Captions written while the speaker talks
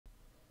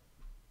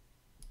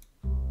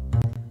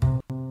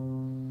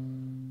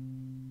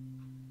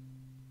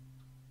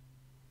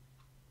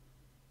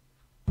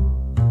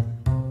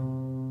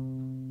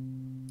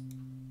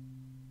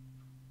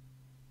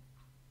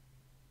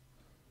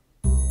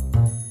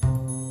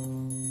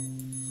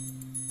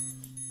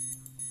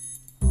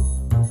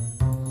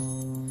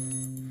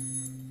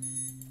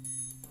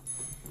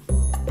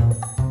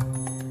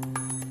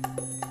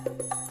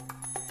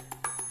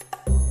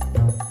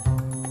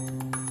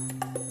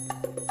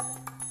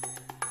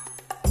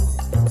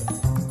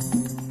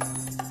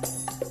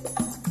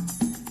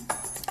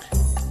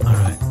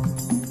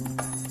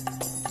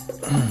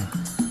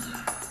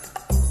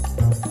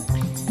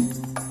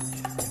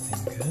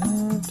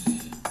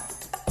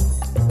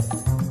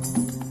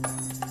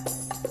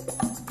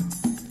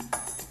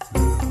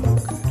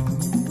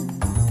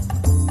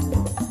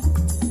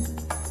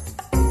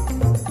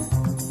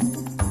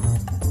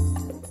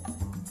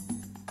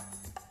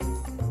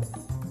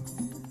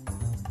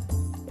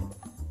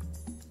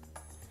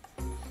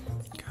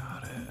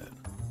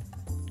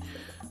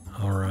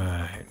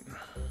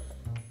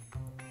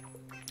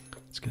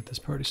Get this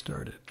party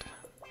started.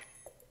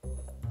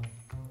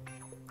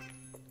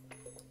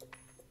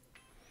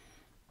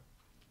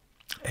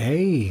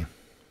 Hey,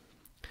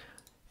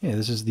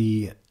 this is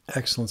the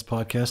Excellence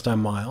Podcast.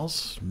 I'm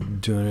Miles,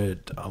 doing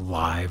it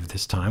live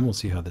this time. We'll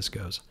see how this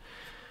goes.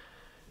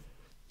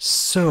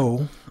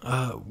 So,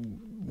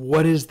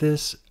 what is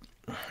this?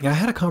 I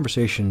had a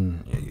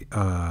conversation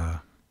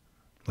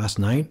last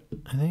night,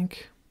 I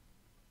think,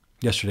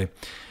 yesterday,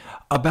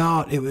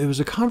 about, it was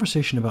a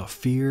conversation about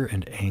fear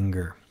and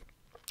anger.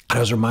 I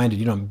was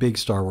reminded, I'm a big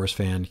Star Wars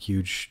fan,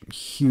 huge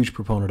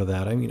proponent of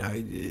that. I mean,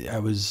 I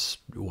was,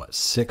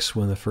 6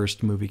 when the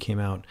first movie came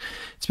out.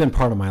 It's been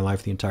part of my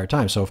life the entire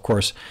time. So, of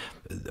course,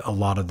 a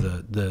lot of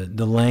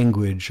the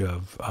language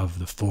of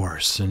the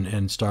Force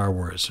and Star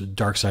Wars,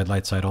 dark side,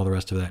 light side, all the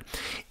rest of that,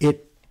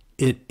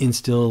 it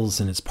instills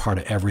and it's part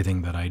of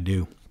everything that I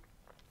do.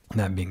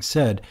 That being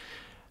said,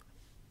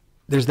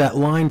 there's that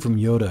line from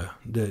Yoda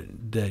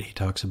that he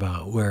talks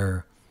about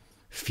where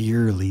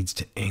fear leads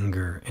to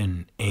anger,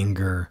 and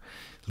anger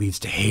leads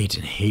to hate,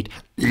 and hate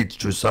leads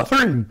to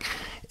suffering.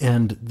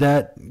 And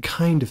that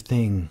kind of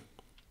thing,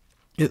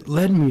 it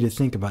led me to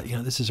think about,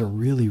 this is a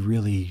really,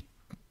 really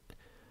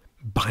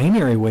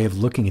binary way of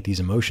looking at these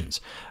emotions.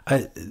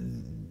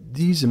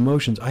 These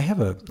emotions, I have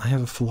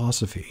a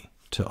philosophy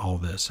to all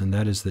this, and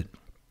that is that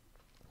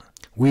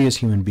we as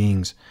human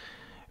beings,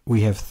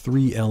 we have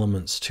 3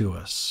 elements to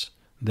us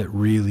that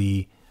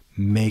really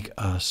make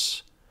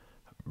us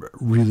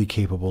really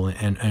capable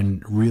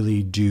and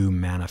really do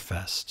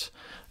manifest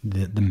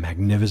the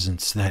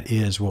magnificence that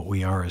is what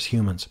we are as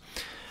humans.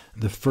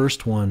 The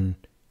first one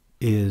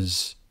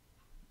is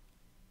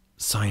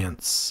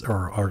science,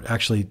 or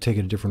actually take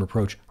a different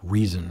approach,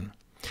 reason.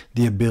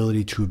 The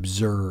ability to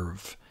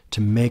observe, to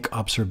make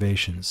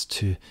observations,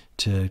 to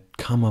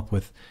come up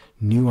with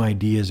new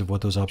ideas of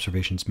what those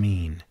observations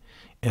mean,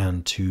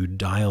 and to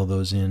dial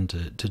those in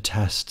to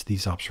test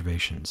these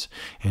observations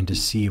and to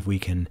see if we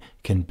can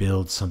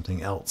build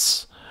something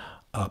else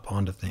up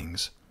onto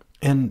things.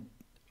 And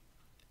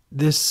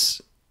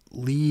this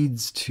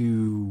leads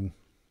to,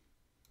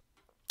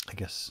 I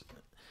guess,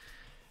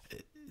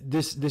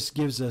 this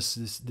gives us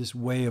this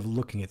way of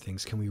looking at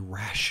things. Can we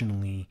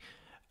rationally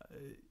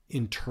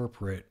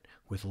interpret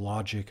with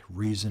logic,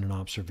 reason, and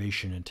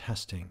observation and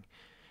testing?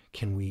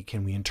 Can we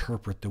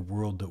interpret the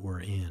world that we're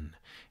in?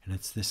 And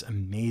it's this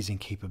amazing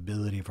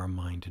capability of our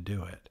mind to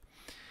do it.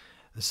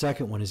 The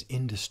second one is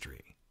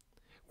industry.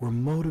 We're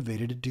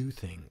motivated to do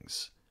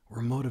things.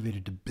 We're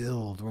motivated to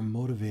build. We're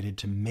motivated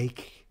to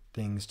make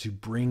things, to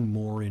bring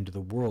more into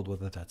the world,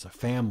 whether that's a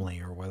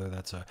family or whether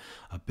that's a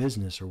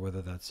business or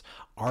whether that's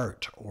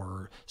art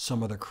or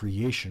some other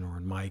creation, or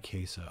in my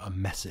case, a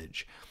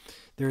message.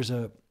 There's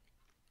an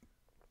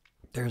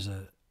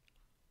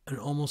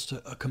almost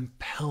a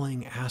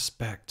compelling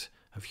aspect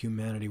of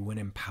humanity when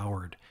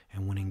empowered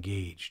and when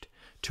engaged,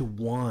 to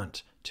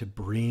want to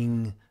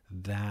bring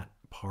that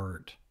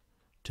part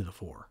to the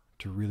fore,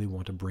 to really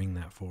want to bring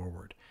that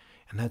forward.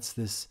 And that's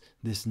this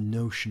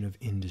notion of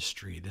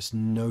industry, this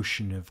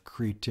notion of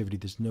creativity,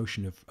 this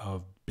notion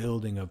of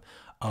building,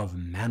 of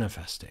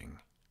manifesting.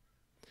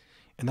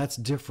 And that's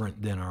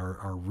different than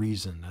our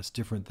reason. That's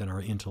different than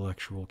our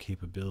intellectual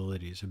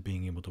capabilities of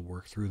being able to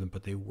work through them,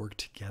 but they work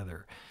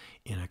together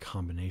in a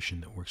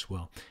combination that works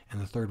well.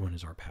 And the third one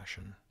is our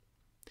passion.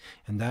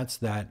 And that's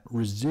that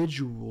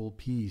residual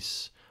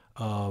piece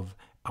of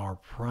our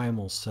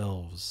primal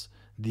selves,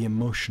 the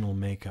emotional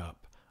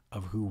makeup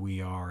of who we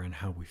are and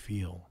how we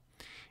feel,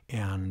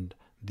 and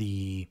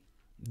the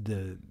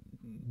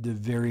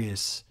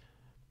various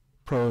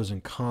pros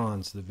and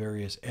cons, the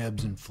various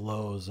ebbs and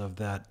flows of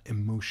that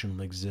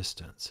emotional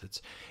existence.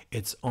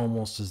 It's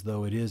almost as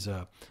though it is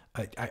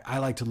I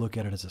like to look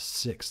at it as a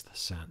sixth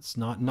sense,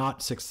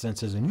 not sixth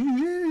sense as in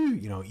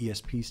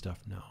ESP stuff,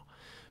 no,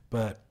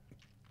 but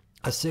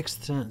a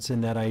sixth sense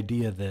in that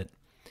idea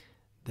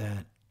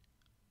that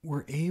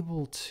we're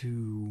able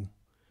to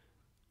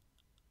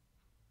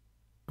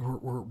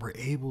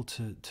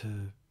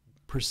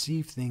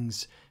perceive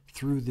things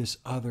through this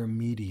other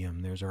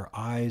medium. There's our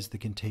eyes that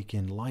can take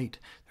in light.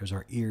 There's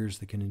our ears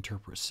that can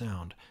interpret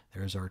sound.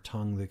 There's our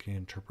tongue that can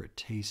interpret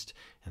taste,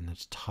 and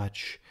there's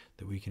touch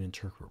that we can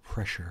interpret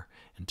pressure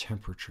and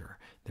temperature.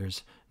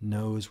 There's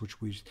nose,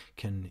 which we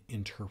can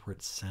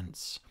interpret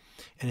sense.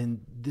 And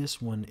in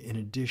this one, in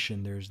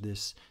addition, there's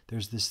this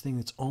thing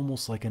that's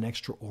almost like an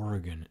extra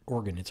organ.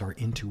 It's our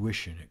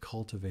intuition. It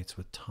cultivates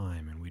with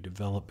time, and we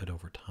develop it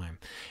over time.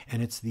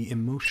 And it's the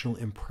emotional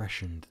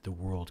impression that the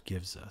world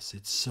gives us.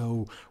 It's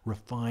so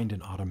refined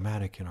and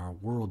automatic in our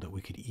world that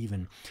we could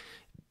even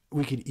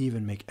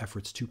make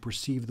efforts to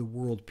perceive the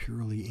world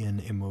purely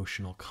in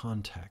emotional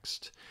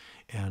context.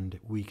 And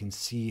we can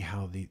see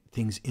how the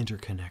things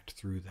interconnect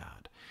through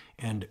that.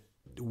 And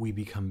we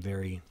become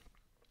very,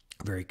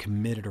 very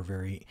committed, or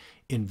very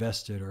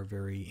invested, or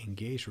very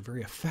engaged, or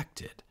very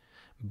affected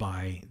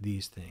by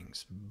these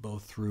things,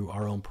 both through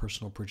our own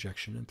personal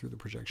projection and through the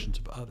projections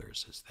of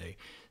others as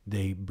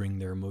they bring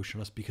their emotion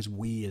to us, because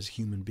we as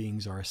human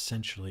beings are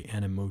essentially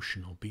an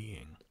emotional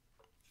being.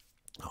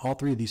 All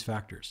three of these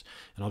factors,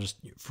 and I'll just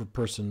for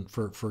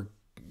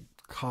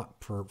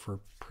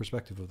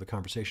perspective of the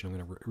conversation, I'm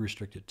going to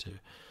restrict it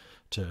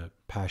to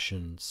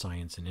passion,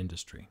 science, and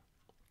industry.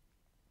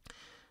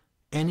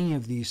 Any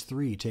of these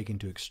three taken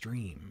to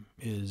extreme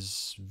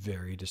is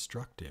very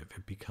destructive.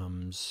 It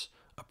becomes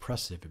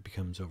oppressive. It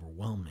becomes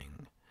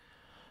overwhelming.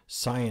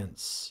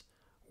 Science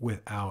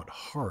without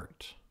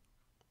heart.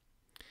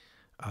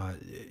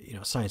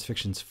 Science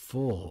fiction's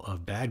full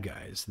of bad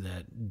guys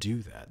that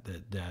do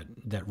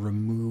that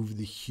remove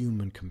the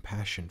human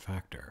compassion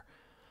factor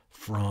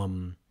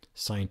from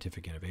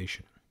scientific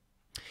innovation.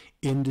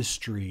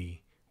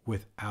 Industry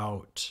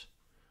without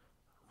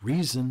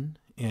reason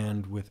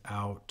and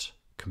without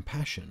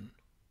compassion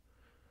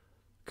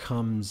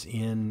comes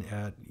in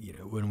at,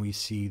 when we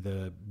see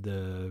the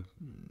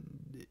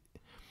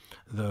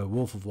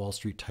Wolf of Wall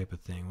Street type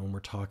of thing, when we're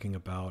talking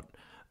about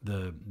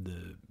the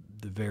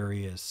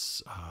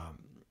various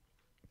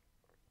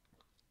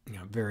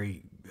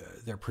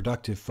they're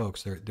productive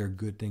folks, they're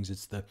good things.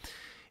 It's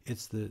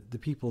the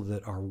people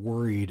that are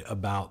worried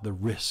about the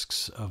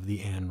risks of the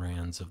Ayn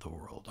Rands of the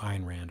world,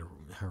 Ayn Rand, or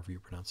however you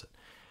pronounce it.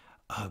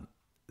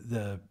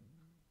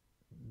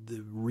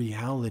 The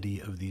reality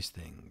of these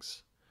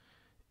things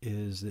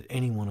is that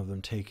any one of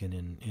them taken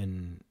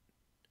in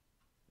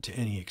to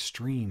any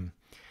extreme,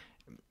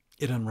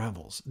 it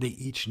unravels. They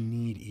each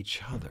need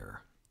each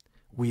other.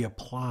 We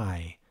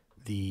apply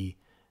the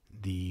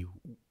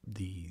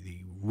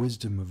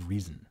wisdom of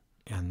reason,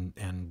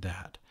 and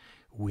that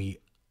we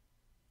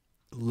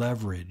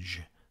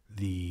leverage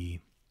the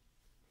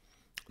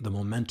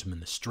momentum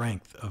and the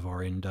strength of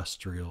our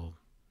industrial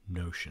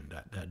notion,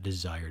 that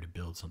desire to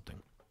build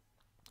something.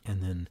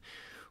 And then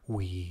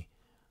we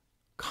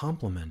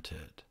complement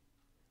it,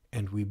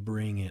 and we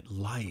bring it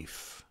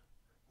life,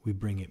 we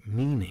bring it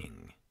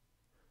meaning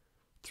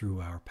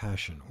through our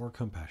passion or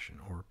compassion,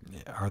 or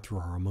through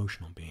our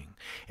emotional being.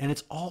 And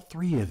it's all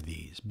three of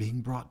these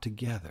being brought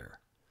together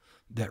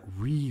that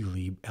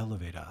really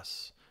elevate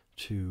us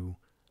to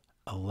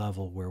a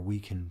level where we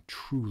can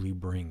truly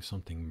bring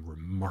something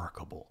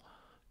remarkable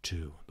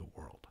to the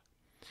world.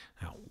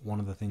 Now, one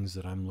of the things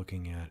that I'm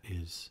looking at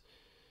is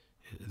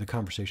the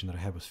conversation that I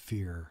had was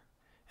fear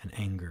and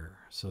anger.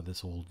 So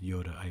this old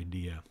Yoda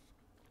idea,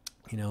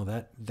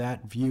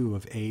 that view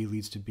of A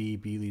leads to B,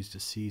 B leads to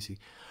C,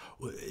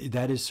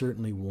 that is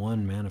certainly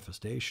one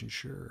manifestation,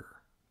 sure.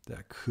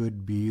 That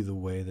could be the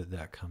way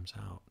that comes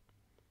out.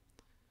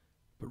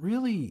 But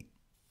really,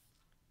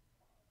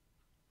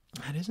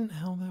 that isn't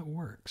how that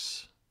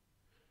works.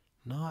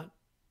 Not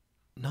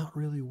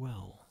really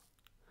well.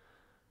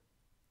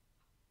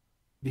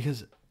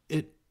 Because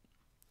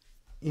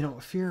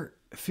fear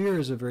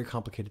is a very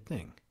complicated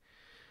thing.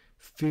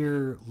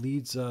 Fear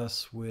leads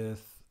us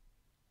with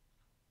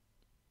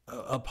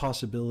a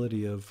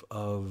possibility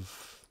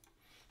of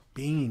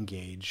being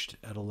engaged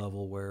at a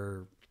level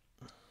where,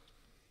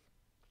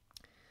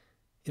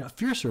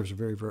 fear serves a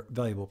very, very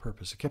valuable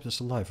purpose. It kept us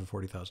alive for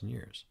 40,000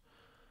 years.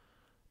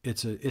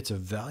 It's a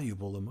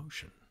valuable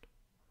emotion.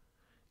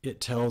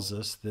 It tells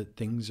us that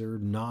things are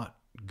not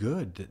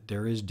good, that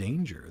there is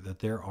danger, that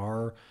there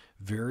are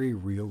very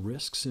real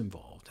risks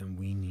involved, and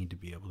we need to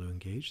be able to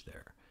engage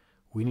there.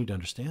 We need to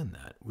understand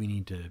that. We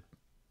need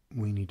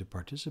to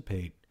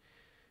participate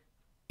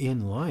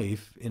in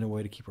life in a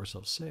way to keep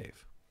ourselves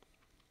safe.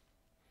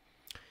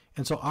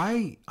 And so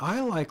I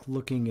like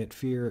looking at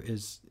fear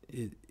as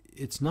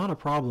it's not a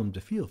problem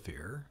to feel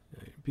fear.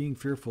 Being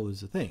fearful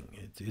is a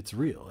thing. It's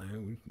real.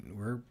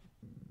 Where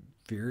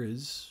fear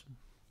is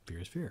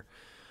fear.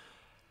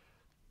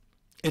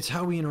 It's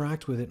how we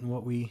interact with it and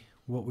what we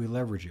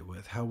leverage it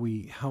with, how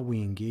we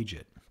engage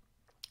it,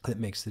 that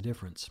makes the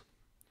difference.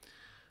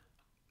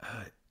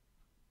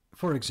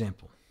 For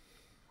example,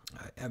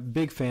 I'm a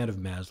big fan of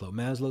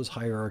Maslow's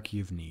hierarchy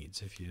of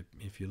needs.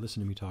 If you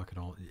listen to me talk at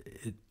all,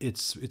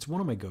 it's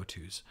one of my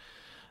go-tos.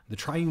 The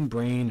triune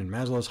brain and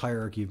Maslow's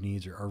hierarchy of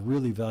needs are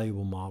really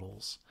valuable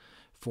models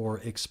for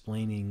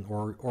explaining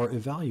or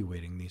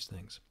evaluating these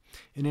things.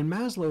 And in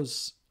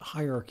Maslow's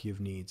hierarchy of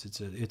needs,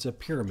 it's a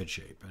pyramid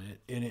shape,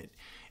 and it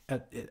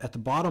at the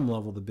bottom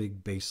level, the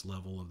big base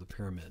level of the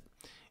pyramid,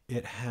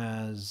 it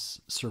has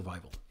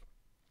survival.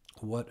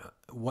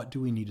 What do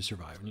we need to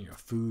survive?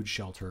 Food,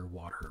 shelter,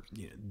 water,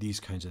 these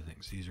kinds of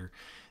things.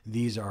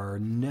 These are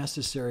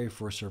necessary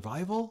for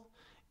survival,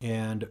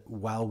 and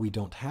while we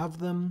don't have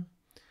them,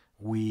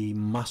 we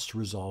must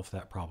resolve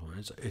that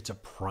problem. It's a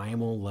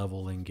primal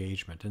level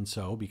engagement, and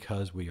so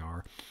because we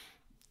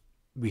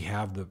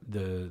have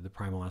the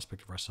primal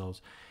aspect of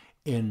ourselves,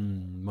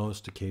 in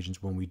most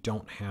occasions when we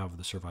don't have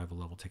the survival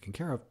level taken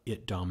care of,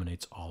 it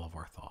dominates all of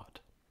our thought.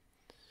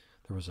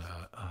 There was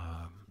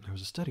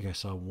a study I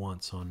saw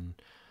once on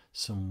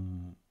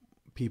some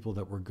people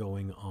that were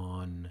going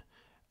on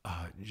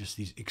just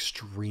these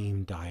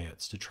extreme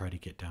diets to try to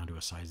get down to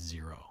a size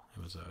 0.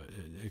 It was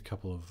a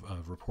couple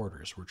of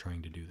reporters were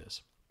trying to do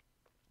this.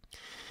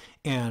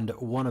 And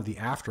one of the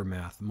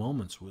aftermath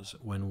moments was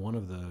when one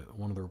of the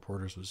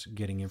reporters was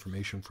getting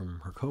information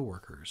from her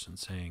coworkers and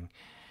saying,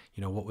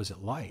 what was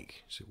it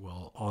like? She said,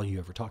 well, all you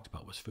ever talked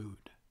about was food.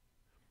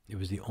 It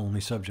was the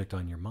only subject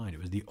on your mind.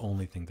 It was the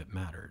only thing that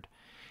mattered.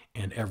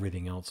 And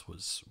everything else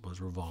was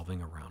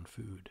revolving around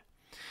food.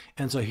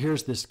 And so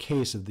here's this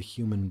case of the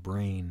human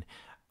brain.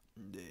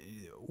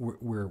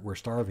 We're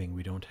starving.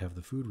 We don't have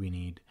the food we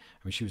need.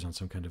 I mean, she was on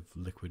some kind of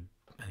liquid,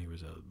 I think it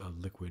was a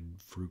liquid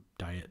fruit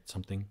diet,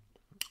 something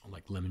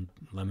like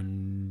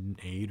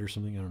lemonade or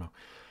something. I don't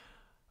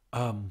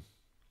know.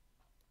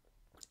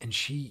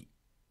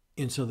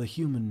 And so the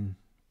human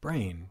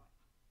brain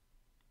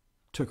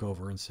took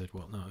over and said,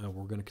 well, no,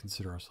 we're going to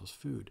consider ourselves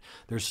food.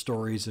 There's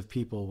stories of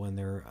people when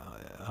they're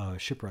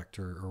shipwrecked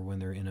or when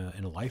they're in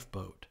a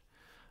lifeboat.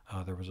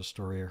 There was a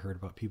story I heard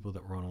about people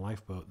that were on a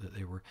lifeboat that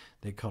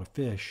they caught a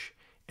fish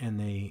and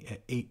they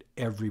ate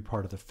every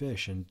part of the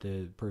fish, and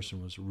the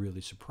person was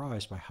really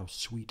surprised by how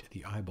sweet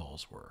the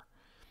eyeballs were.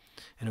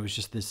 And it was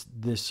just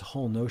this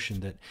whole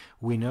notion that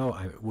we know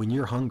when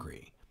you're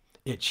hungry,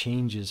 it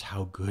changes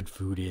how good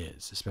food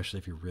is, especially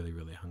if you're really,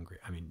 really hungry.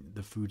 I mean,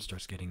 the food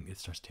starts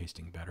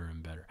tasting better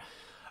and better.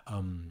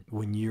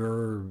 When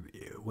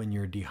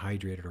you're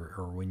dehydrated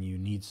or when you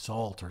need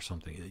salt or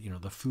something,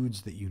 the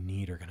foods that you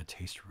need are going to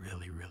taste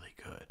really, really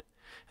good.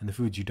 And the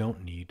foods you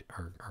don't need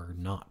are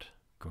not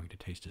going to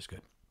taste as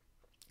good.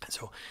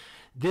 So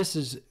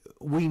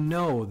we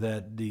know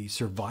that at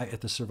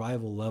the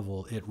survival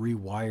level, it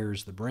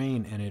rewires the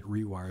brain and it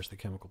rewires the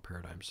chemical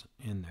paradigms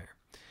in there.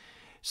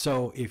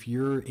 So if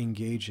you're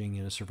engaging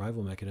in a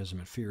survival mechanism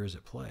and fear is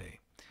at play,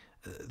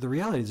 the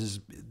reality is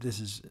this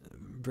is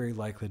very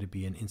likely to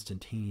be an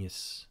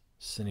instantaneous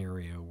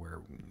scenario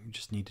where we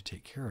just need to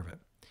take care of it.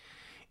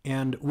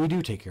 And we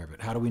do take care of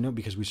it. How do we know?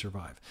 Because we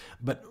survive.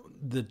 But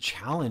the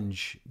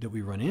challenge that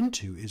we run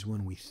into is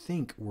when we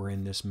think we're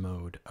in this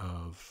mode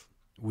of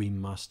we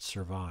must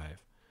survive,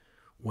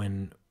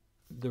 when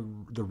the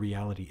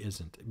reality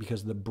isn't,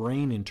 because the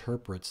brain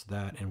interprets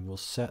that and will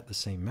set the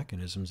same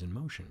mechanisms in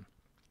motion.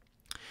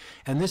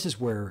 And this is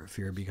where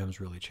fear becomes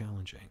really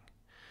challenging.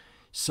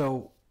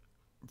 So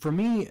for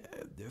me,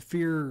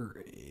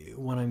 fear,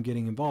 when I'm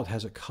getting involved,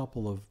 has a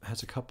couple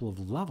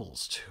of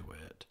levels to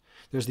it.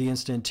 There's the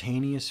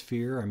instantaneous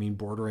fear,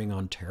 bordering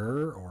on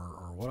terror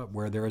or what,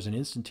 where there is an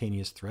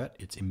instantaneous threat.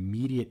 It's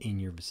immediate in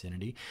your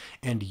vicinity,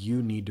 and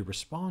you need to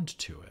respond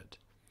to it.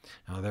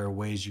 Now, there are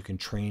ways you can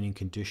train and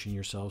condition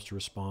yourselves to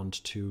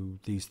respond to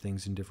these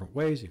things in different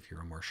ways. If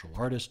you're a martial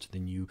artist,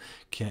 then you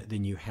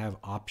have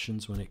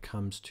options when it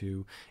comes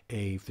to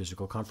a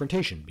physical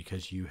confrontation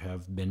because you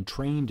have been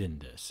trained in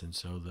this, and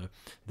so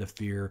the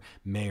fear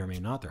may or may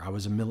not there. I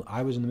was in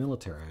the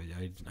military.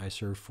 I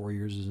served 4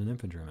 years as an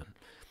infantryman,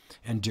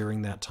 and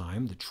during that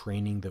time, the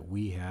training that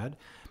we had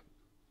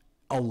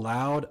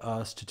allowed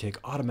us to take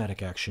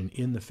automatic action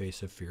in the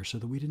face of fear so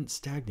that we didn't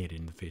stagnate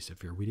in the face of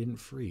fear. We didn't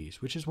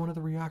freeze, which is one of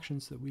the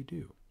reactions that we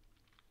do.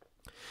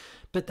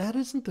 But that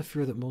isn't the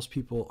fear that most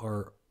people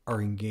are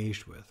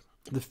engaged with.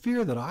 The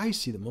fear that I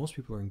see that most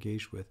people are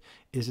engaged with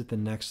is at the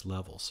next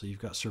level. So you've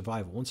got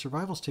survival. When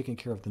survival is taken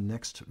care of, the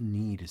next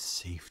need is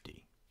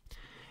safety.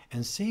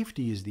 And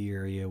safety is the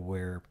area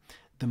where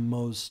the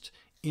most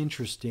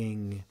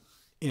interesting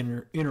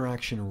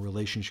interaction or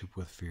relationship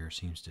with fear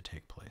seems to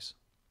take place.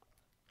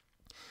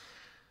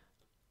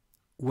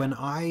 When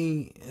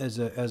I, as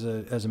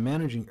a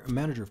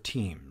manager of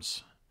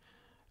teams,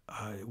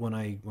 when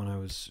I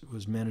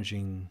was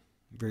managing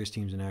various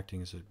teams and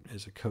acting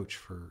as a coach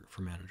for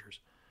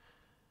managers,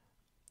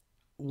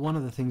 one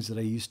of the things that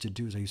I used to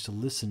do is I used to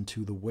listen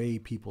to the way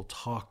people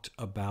talked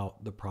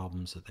about the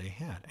problems that they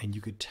had, and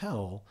you could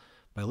tell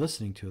by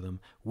listening to them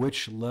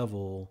which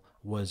level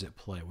was at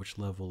play, which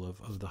level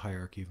of the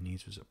hierarchy of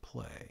needs was at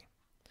play.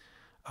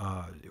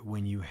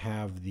 When you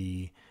have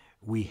the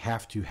we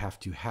have to,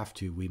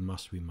 we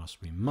must,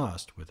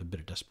 with a bit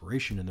of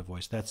desperation in the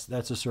voice, that's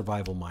a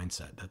survival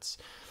mindset.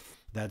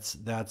 That's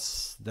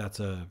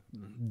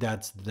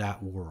that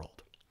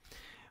world.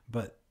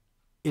 But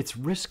it's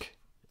risk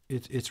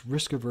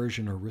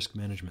aversion or risk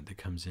management that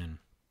comes in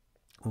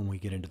when we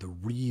get into the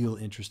real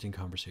interesting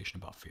conversation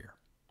about fear.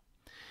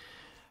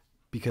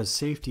 Because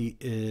safety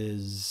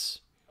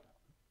is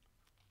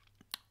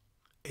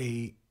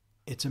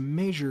it's a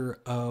measure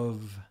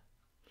of,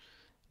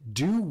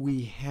 do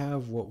we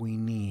have what we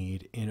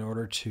need in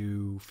order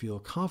to feel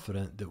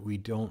confident that we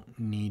don't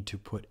need to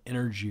put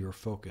energy or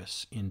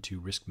focus into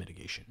risk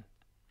mitigation?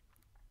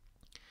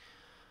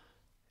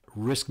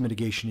 Risk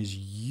mitigation is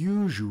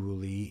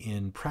usually,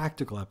 in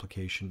practical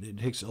application, it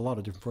takes a lot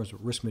of different forms,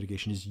 but risk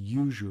mitigation is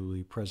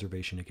usually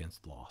preservation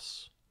against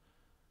loss.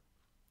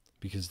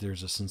 Because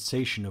there's a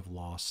sensation of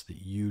loss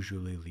that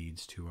usually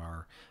leads to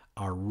our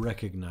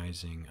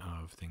recognizing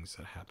of things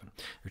that happen.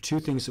 There are two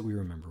things that we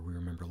remember. We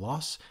remember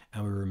loss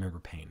and we remember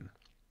pain.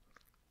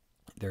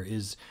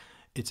 It's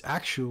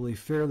actually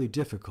fairly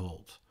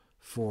difficult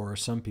for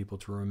some people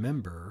to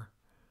remember.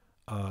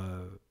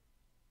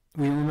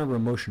 We remember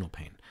emotional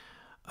pain.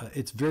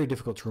 It's very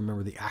difficult to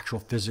remember the actual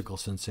physical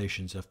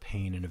sensations of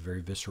pain in a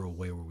very visceral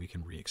way where we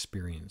can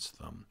re-experience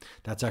them.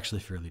 That's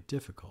actually fairly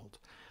difficult.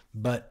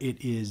 But it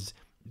is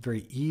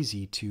very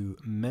easy to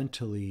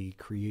mentally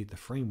create the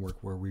framework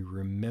where we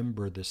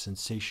remember the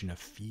sensation of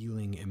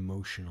feeling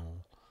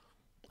emotional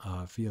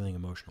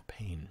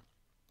pain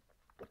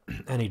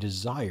and a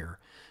desire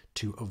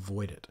to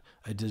avoid it,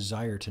 a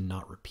desire to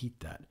not repeat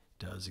that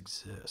does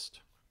exist.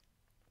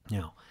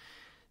 Now,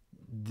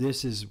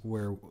 this is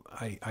where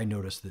I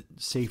notice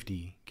that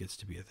safety gets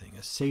to be a thing.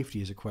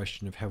 Safety is a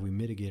question of have we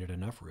mitigated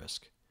enough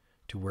risk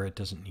to where it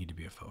doesn't need to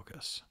be a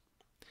focus.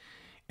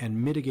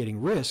 And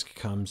mitigating risk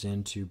comes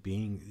into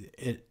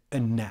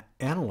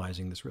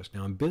analyzing this risk.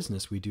 Now, in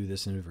business, we do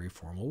this in a very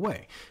formal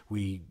way.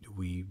 We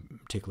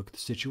take a look at the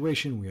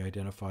situation, we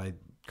identify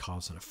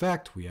cause and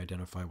effect, we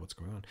identify what's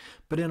going on.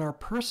 But in our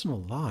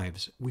personal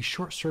lives, we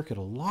short-circuit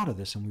a lot of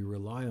this, and we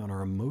rely on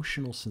our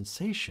emotional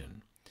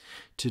sensation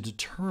to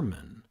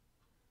determine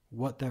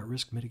what that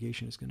risk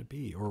mitigation is going to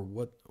be, or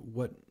what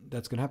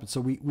that's going to happen. So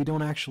we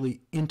don't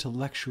actually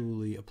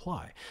intellectually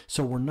apply.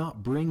 So we're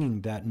not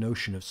bringing that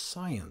notion of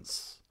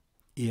science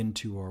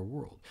into our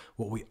world.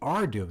 What we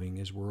are doing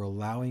is we're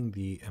allowing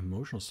the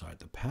emotional side,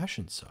 the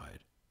passion side,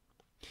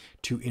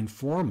 to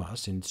inform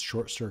us in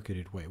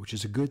short-circuited way, which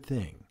is a good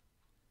thing.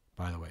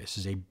 By the way, this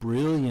is a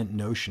brilliant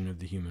notion of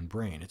the human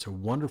brain. It's a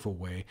wonderful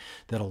way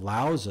that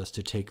allows us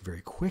to take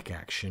very quick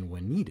action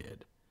when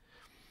needed.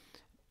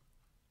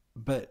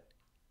 But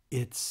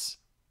it's,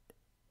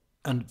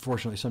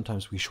 unfortunately,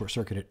 sometimes we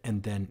short-circuit it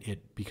and then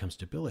it becomes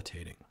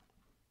debilitating.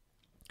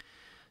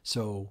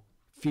 So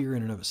fear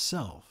in and of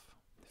itself,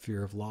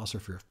 fear of loss or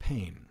fear of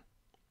pain,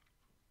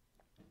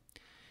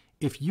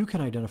 if you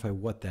can identify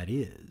what that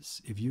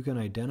is, if you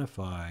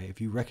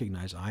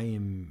recognize I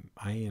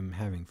am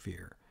having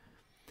fear,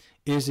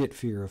 is it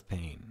fear of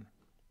pain?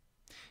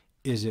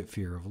 Is it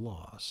fear of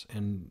loss?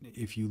 And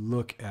if you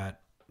look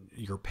at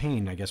your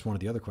pain, I guess one of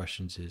the other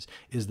questions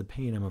is the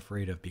pain I'm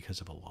afraid of because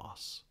of a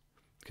loss?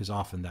 Because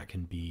often that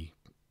can be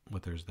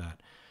what there's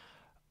that.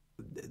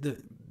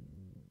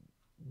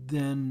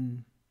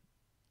 Then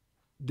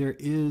there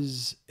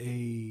is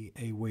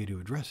a way to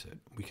address it.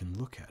 We can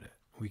look at it.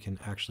 We can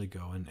actually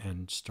go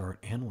and start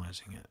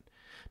analyzing it.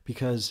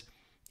 Because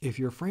if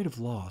you're afraid of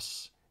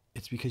loss,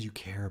 it's because you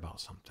care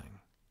about something.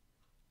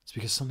 It's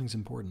because something's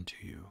important to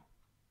you.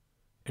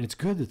 And it's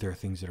good that there are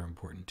things that are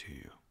important to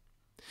you.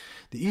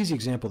 The easy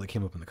example that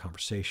came up in the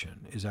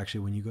conversation is actually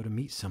when you go to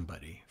meet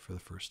somebody for the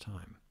first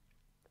time.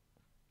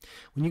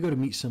 When you go to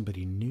meet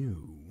somebody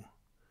new,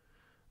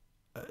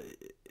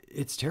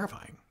 it's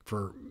terrifying,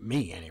 for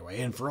me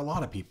anyway, and for a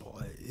lot of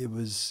people.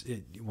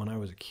 When I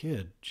was a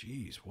kid,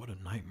 geez, what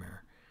a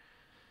nightmare.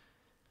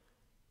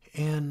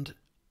 And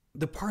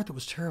the part that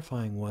was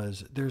terrifying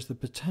was there's the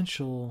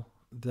potential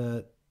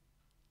that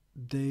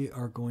they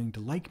are going to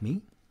like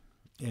me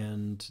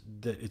and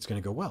that it's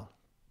going to go well.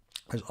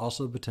 There's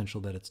also the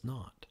potential that it's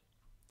not.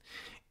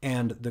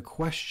 And the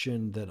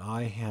question that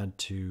I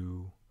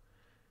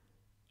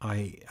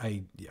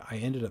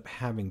ended up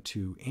having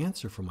to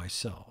answer for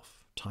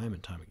myself time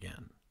and time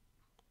again,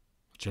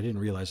 which I didn't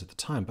realize at the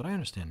time, but I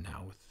understand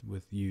now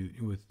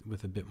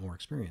with a bit more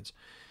experience,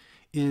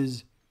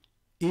 is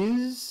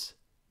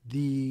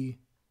the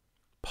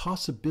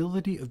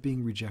possibility of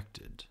being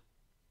rejected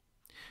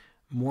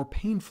more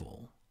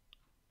painful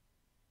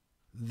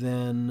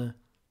than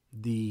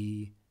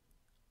the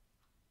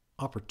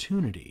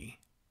opportunity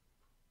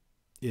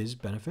is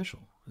beneficial?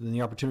 Then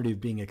the opportunity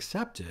of being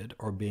accepted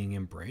or being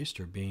embraced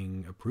or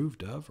being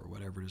approved of or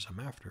whatever it is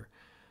I'm after,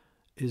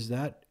 is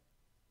that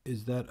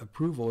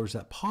approval, or is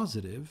that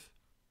positive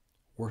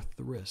worth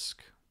the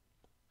risk?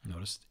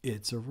 Notice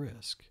it's a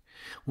risk.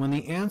 When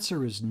the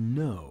answer is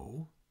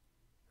no,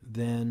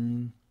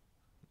 then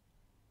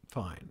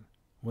fine.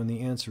 When the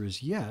answer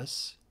is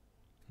yes,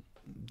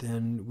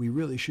 then we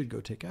really should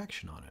go take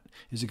action on it.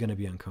 Is it going to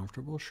be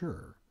uncomfortable?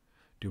 Sure.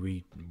 Do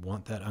we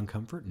want that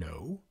uncomfort?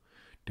 No.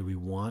 Do we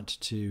want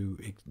to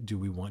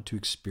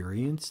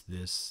experience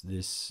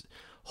this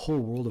whole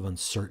world of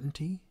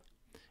uncertainty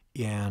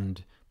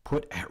and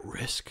put at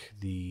risk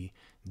the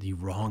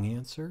wrong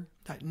answer?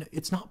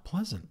 It's not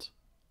pleasant,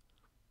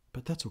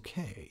 but that's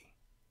okay,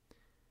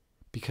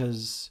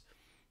 because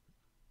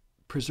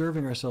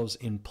preserving ourselves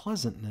in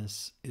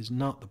pleasantness is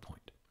not the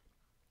point.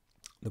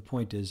 The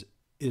point is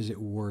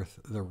it worth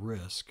the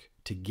risk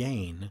to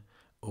gain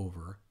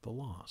over the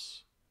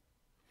loss?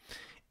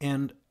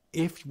 And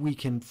if we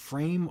can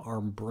frame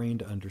our brain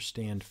to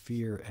understand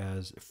fear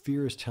as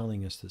fear is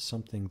telling us that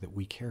something that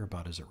we care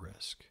about is at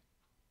risk,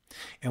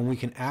 and we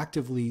can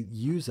actively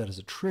use that as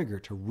a trigger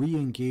to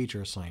re-engage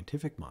our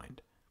scientific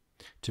mind,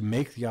 to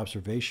make the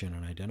observation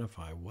and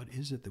identify what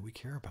is it that we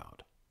care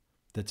about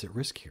that's at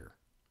risk here,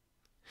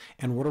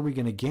 and what are we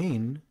going to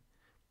gain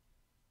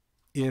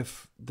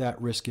if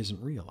that risk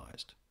isn't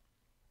realized,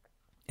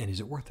 and is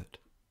it worth it?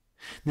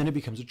 Then it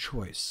becomes a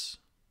choice.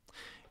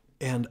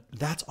 And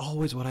that's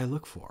always what I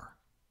look for.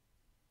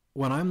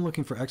 When I'm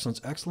looking for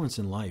excellence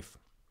in life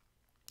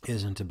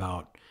isn't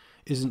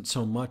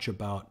so much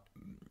about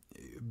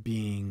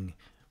being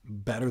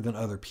better than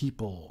other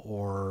people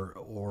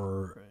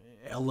or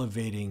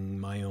elevating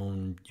my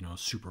own,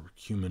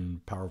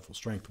 superhuman powerful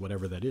strength,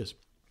 whatever that is.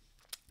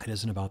 It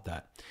isn't about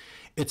that.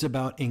 It's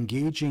about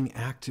engaging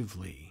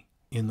actively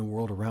in the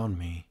world around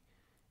me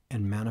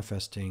and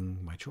manifesting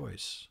my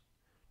choice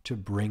to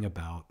bring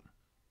about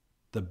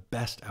the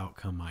best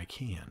outcome I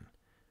can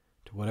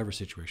to whatever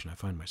situation I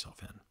find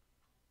myself in.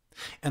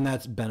 And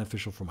that's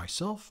beneficial for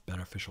myself,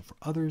 beneficial for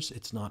others.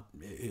 It's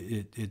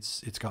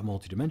got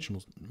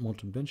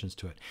multi-dimensions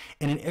to it.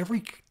 And in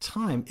every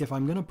time, if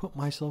I'm going to put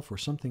myself or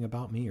something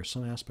about me or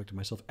some aspect of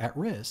myself at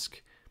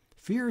risk,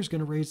 fear is going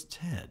to raise its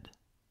head.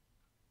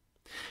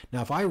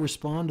 Now, if I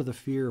respond to the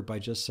fear by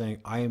just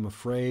saying, I am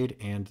afraid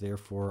and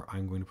therefore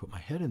I'm going to put my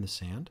head in the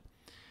sand,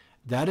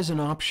 that is an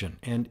option.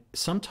 And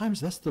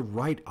sometimes that's the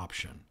right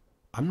option.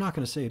 I'm not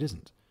going to say it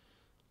isn't.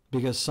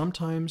 Because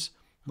sometimes,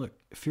 look,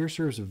 fear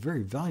serves a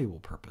very valuable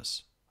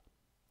purpose.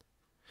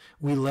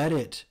 We let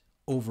it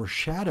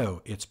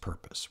overshadow its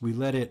purpose. We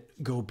let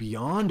it go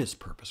beyond its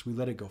purpose. We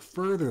let it go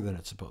further than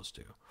it's supposed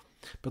to.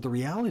 But the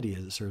reality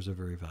is it serves a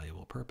very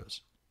valuable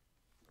purpose.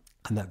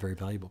 And that very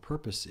valuable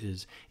purpose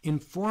is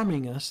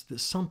informing us that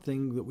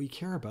something that we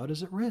care about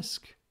is at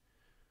risk.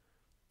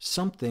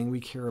 Something we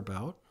care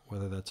about,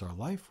 whether that's our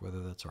life, whether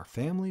that's our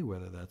family,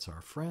 whether that's our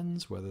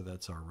friends, whether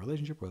that's our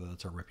relationship, whether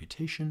that's our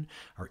reputation,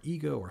 our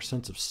ego, our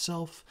sense of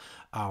self,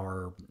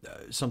 our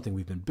something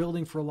we've been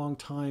building for a long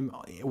time,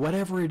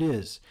 whatever it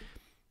is.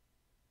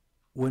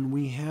 When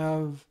we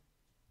have,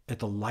 at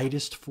the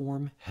lightest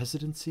form,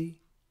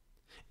 hesitancy,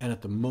 and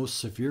at the most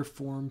severe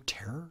form,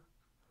 terror,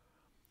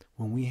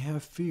 when we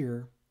have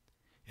fear,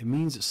 it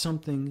means that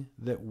something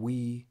that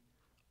we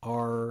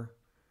care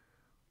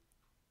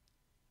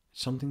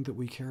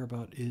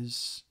about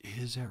is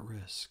at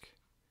risk.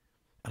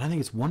 And I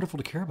think it's wonderful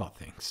to care about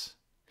things.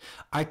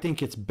 I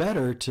think it's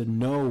better to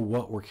know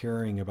what we're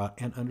caring about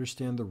and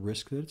understand the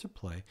risk that it's at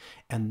play,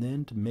 and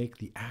then to make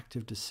the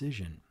active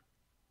decision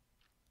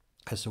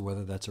as to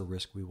whether that's a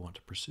risk we want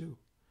to pursue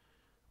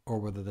or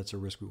whether that's a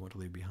risk we want to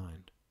leave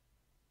behind.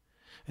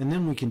 And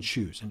then we can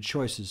choose, and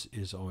choice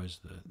is always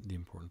the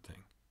important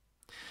thing.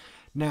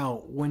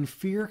 Now, when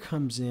fear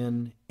comes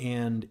in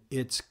and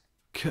it's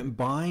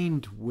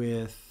combined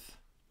with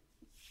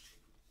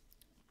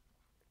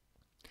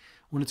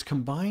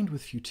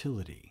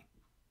futility,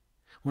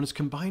 when it's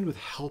combined with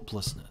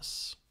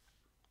helplessness,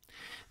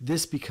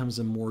 this becomes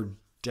a more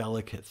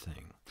delicate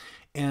thing.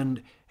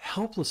 And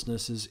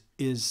helplessness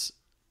is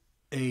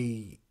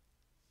a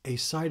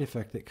side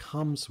effect that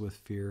comes with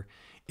fear.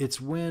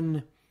 It's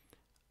when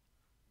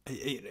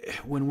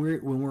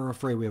we're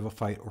afraid, we have a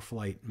fight or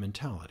flight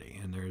mentality,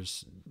 and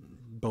there's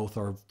both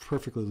are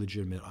perfectly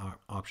legitimate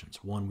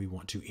options. One, we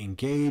want to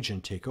engage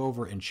and take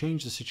over and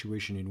change the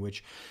situation in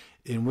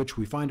which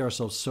we find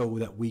ourselves so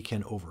that we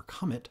can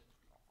overcome it.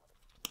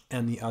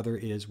 And the other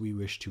is we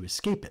wish to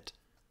escape it.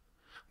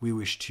 We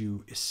wish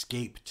to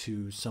escape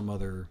to some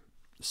other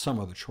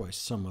choice,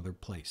 some other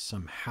place,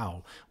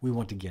 somehow. We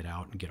want to get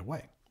out and get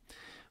away.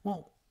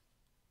 Well,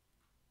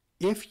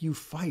 if you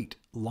fight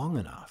long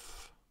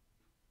enough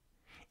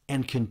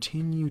and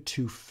continue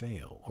to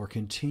fail, or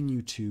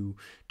continue to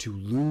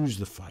lose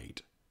the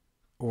fight,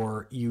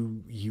 or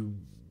you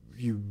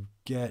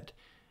get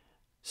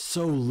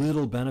so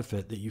little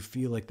benefit that you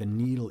feel like the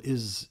needle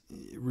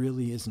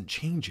really isn't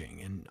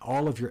changing and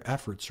all of your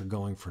efforts are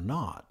going for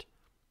naught,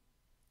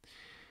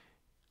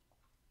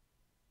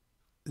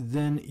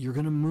 then you're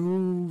going to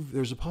move,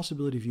 there's a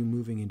possibility of you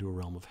moving into a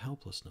realm of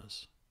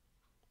helplessness.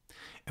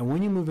 And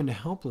when you move into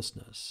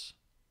helplessness,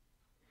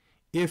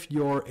 if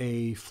you're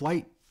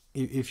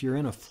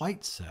in a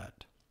flight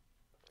set,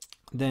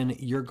 then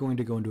you're going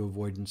to go into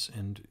avoidance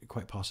and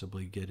quite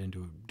possibly get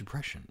into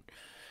depression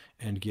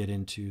and get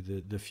into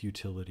the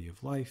futility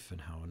of life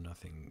and how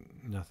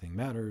nothing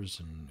matters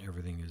and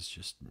everything is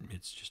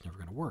it's just never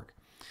going to work.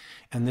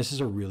 And this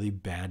is a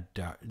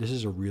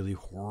really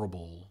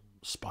horrible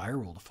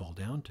spiral to fall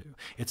down to.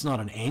 It's not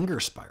an anger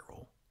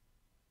spiral.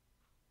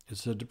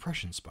 It's a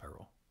depression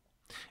spiral.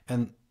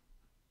 And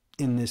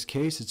in this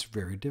case, it's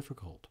very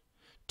difficult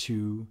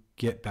to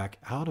get back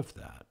out of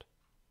that.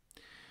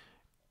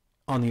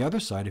 On the other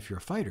side, if you're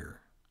a fighter,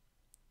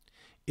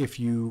 if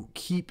you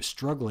keep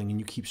struggling and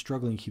you keep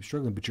struggling,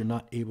 but you're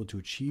not able to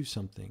achieve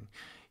something,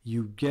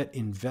 you get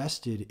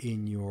invested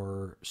in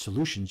your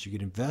solutions, you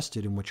get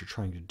invested in what you're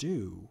trying to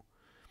do.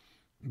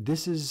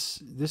 This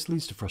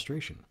leads to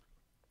frustration.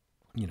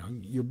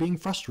 You're being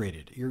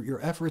frustrated. Your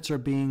efforts are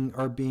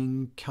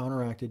being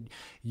counteracted.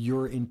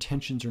 Your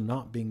intentions are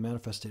not being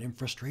manifested, and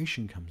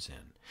frustration comes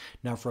in.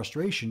 Now,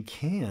 frustration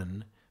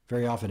can,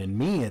 very often, in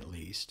me at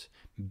least,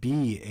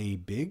 be a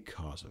big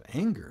cause of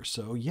anger.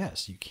 So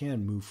yes, you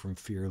can move from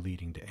fear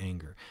leading to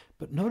anger.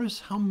 But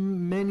notice how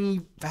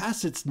many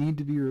facets need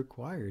to be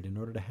required in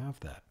order to have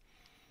that.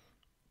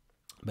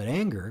 But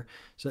anger,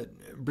 so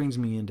that brings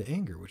me into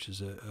anger, which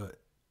is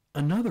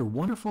another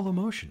wonderful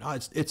emotion.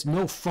 It's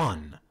no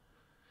fun.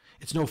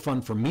 It's no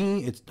fun for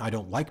me. I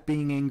don't like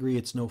being angry.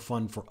 It's no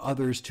fun for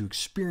others to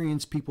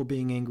experience people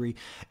being angry.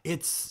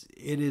 It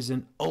is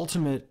an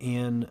ultimate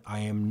in I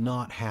am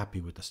not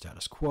happy with the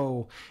status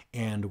quo,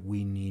 and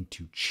we need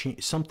to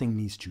change. Something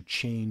needs to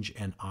change,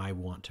 and I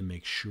want to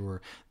make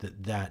sure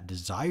that that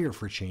desire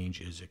for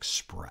change is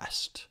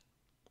expressed.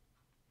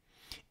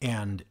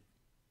 And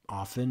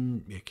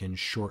often it can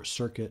short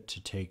circuit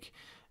to take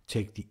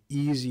the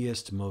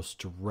easiest, most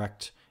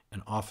direct,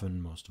 and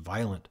often most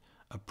violent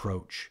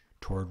approach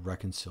toward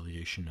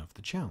reconciliation of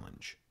the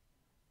challenge.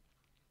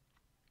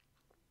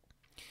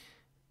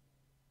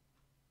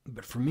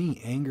 But for me,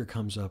 anger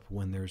comes up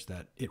when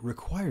it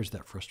requires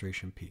that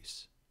frustration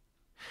piece.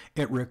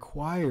 It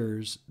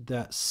requires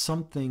that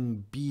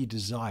something be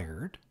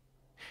desired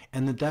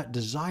and that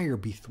desire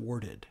be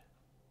thwarted.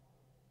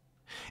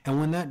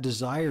 And when that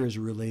desire is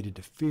related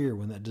to fear,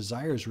 when that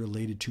desire is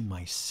related to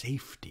my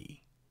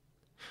safety,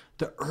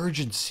 the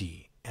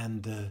urgency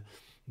and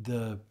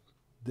the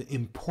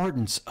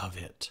importance of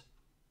it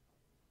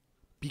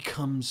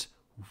becomes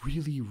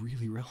really,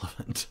 really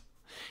relevant.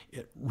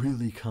 It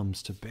really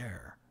comes to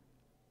bear.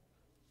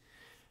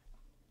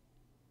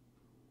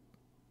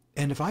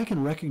 And if I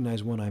can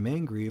recognize when I'm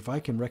angry, if I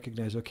can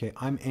recognize, okay,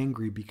 I'm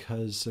angry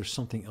because there's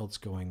something else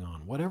going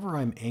on. Whatever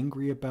I'm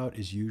angry about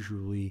is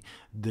usually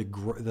the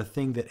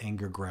thing that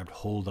anger grabbed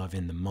hold of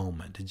in the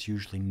moment. It's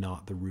usually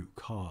not the root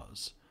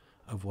cause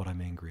of what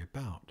I'm angry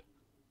about.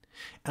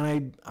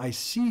 And I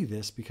see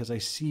this because I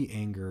see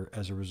anger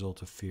as a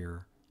result of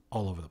fear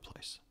all over the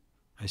place.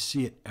 I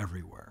see it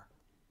everywhere.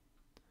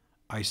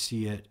 I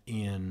see it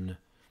in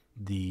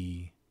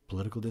the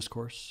political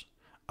discourse.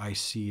 I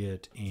see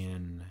it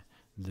in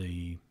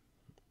the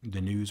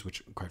news,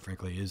 which quite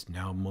frankly is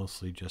now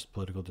mostly just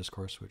political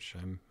discourse, which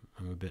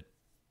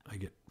I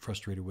get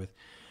frustrated with.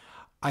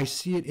 I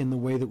see it in the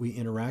way that we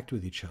interact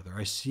with each other.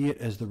 I see it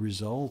as the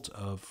result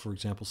of, for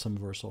example, some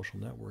of our social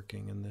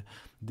networking and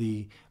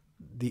the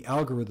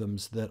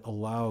algorithms that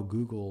allow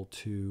Google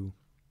to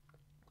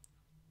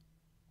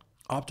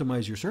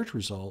optimize your search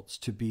results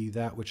to be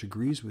that which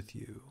agrees with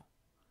you,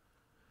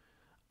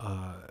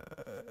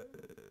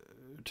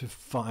 to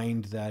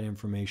find that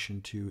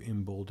information to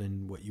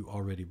embolden what you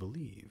already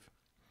believe.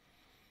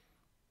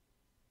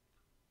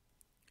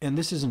 And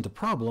this isn't a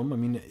problem. I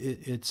mean,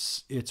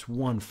 it's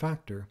one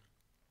factor.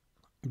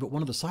 But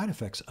one of the side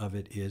effects of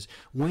it is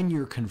when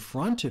you're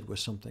confronted with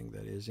something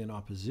that is in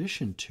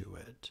opposition to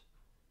it,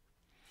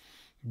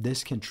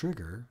 this can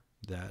trigger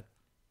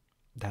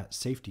that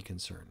safety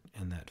concern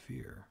and that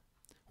fear.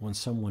 When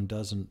someone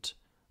doesn't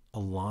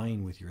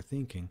align with your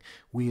thinking,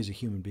 we as a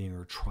human being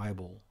are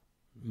tribal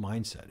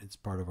mindset. It's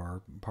part of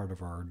our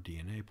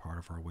DNA, part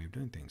of our way of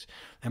doing things.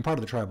 And part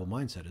of the tribal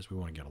mindset is we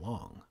want to get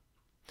along.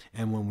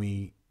 And when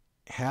we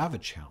have a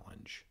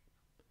challenge,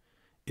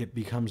 it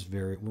becomes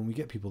when we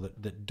get people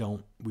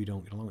that we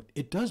don't get along with,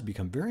 it does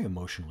become very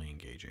emotionally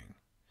engaging.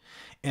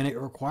 And it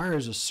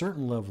requires a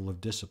certain level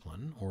of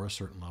discipline or a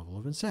certain level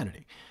of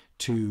insanity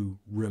to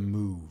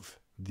remove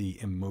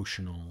the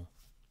emotional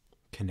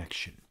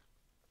connection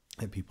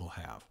that people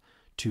have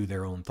to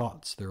their own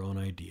thoughts, their own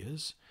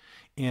ideas,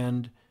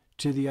 and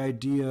to the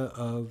idea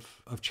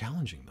of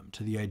challenging them,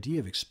 to the idea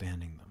of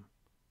expanding them.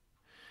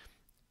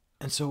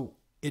 And so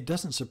it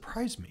doesn't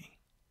surprise me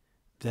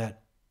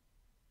that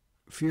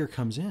fear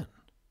comes in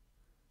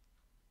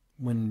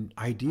when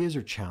ideas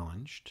are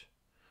challenged,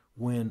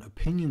 when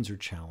opinions are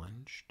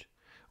challenged,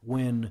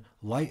 when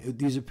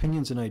these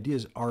opinions and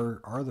ideas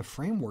are the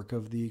framework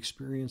of the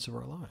experience of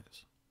our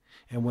lives.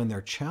 And when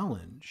they're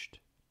challenged,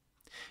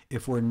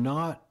 if we're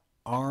not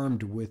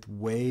armed with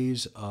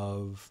ways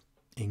of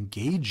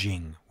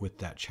engaging with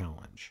that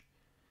challenge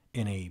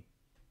in a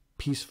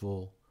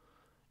peaceful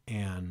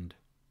and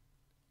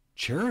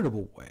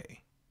charitable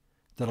way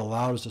that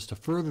allows us to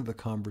further the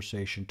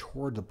conversation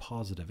toward the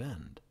positive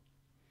end,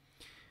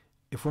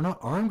 if we're not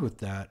armed with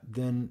that,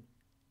 then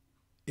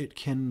it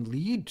can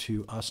lead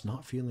to us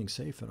not feeling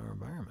safe in our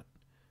environment.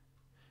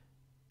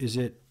 Is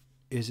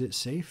it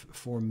safe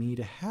for me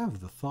to have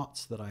the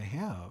thoughts that I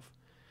have?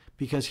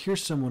 Because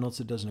here's someone else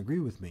that doesn't agree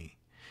with me.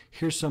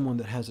 Here's someone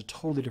that has a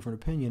totally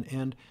different opinion,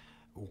 and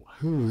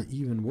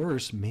even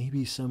worse,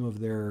 maybe some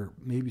of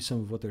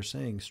what they're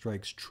saying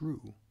strikes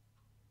true.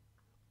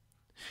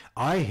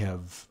 I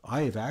have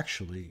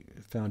actually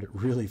found it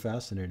really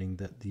fascinating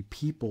that the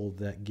people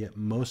that get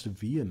most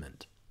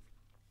vehement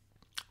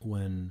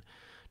when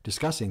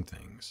discussing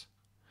things,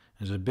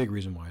 there's a big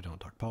reason why I don't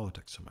talk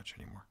politics so much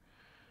anymore.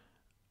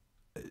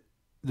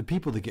 The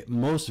people that get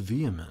most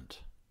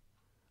vehement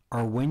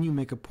are when you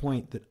make a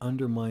point that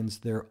undermines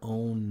their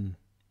own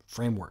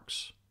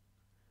frameworks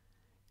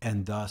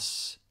and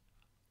thus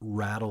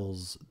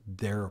rattles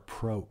their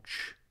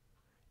approach.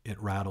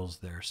 It rattles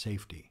their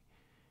safety.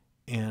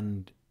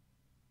 And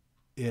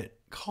it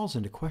calls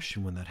into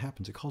question when that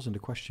happens. It calls into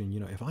question,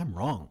 if I'm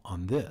wrong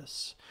on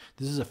this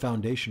is a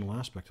foundational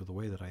aspect of the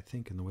way that I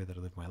think and the way that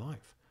I live my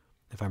life.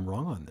 If I'm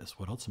wrong on this,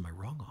 what else am I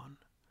wrong on?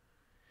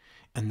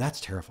 And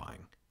that's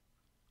terrifying.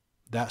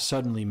 that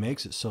suddenly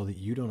makes it so that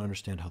you don't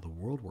understand how the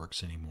world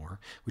works anymore,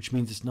 which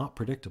means it's not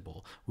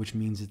predictable, which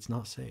means it's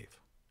not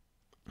safe.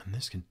 And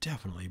this can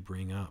definitely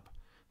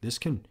this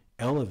can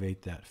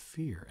elevate that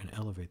fear and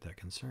elevate that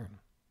concern.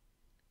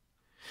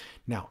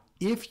 Now,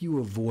 if you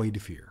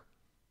avoid fear,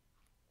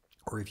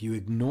 or if you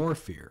ignore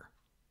fear,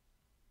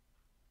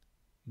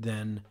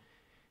 then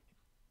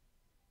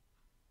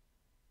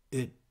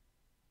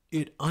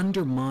it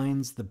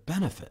undermines the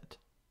benefit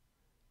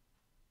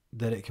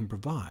that it can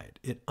provide.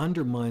 It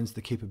undermines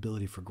the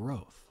capability for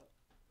growth.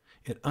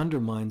 It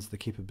undermines the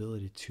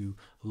capability to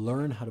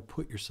learn how to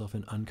put yourself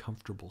in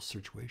uncomfortable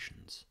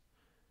situations.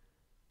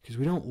 Because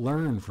we don't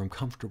learn from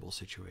comfortable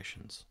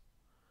situations.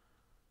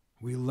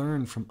 We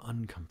learn from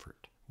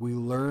uncomfort. We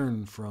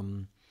learn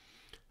from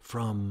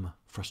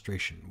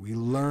frustration. We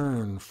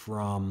learn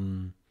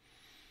from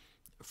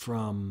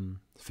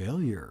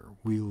failure.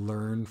 We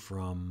learn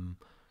from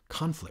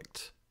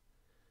conflict.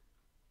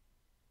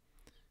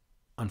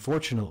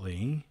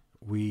 Unfortunately,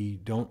 we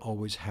don't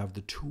always have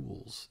the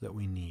tools that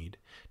we need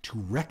to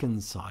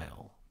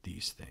reconcile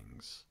these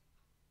things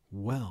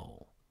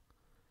well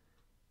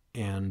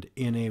and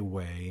in a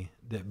way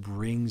that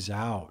brings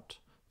out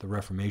the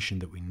reformation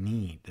that we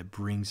need, that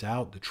brings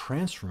out the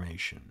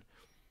transformation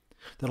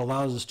that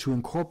allows us to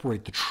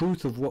incorporate the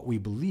truth of what we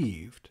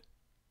believed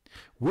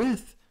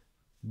with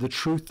the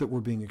truth that we're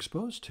being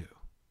exposed to.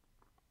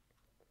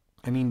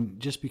 I mean,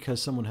 just because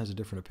someone has a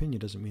different opinion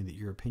doesn't mean that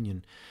your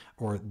opinion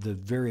or the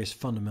various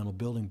fundamental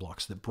building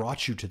blocks that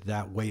brought you to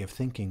that way of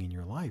thinking in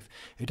your life,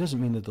 it doesn't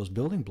mean that those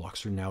building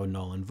blocks are now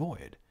null and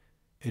void.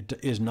 It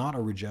is not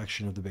a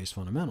rejection of the base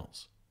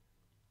fundamentals.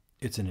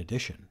 It's an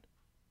addition.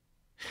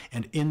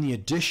 And in the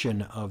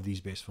addition of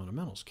these base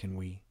fundamentals, can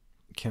we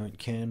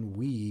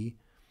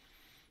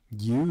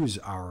use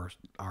our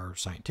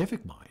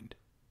scientific mind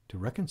to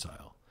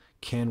reconcile?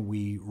 Can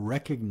we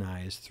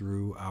recognize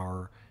through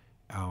our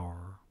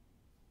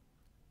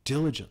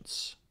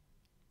diligence,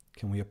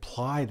 can we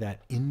apply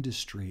that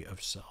industry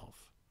of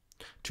self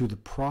to the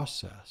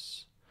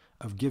process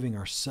of giving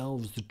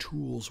ourselves the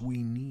tools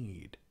we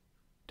need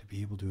to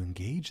be able to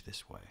engage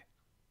this way?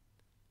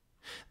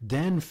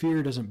 Then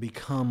fear doesn't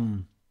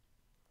become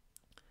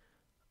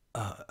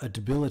a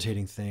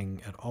debilitating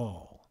thing at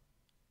all.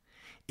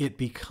 It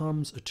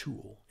becomes a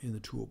tool in the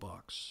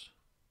toolbox.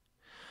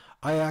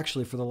 I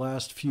actually, for the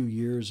last few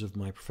years of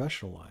my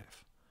professional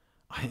life,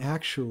 I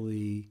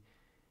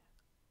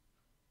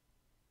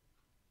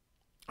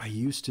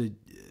used to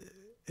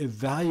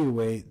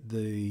evaluate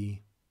the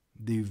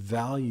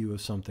value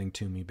of something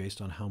to me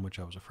based on how much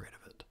I was afraid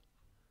of it.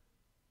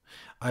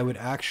 I would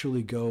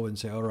actually go and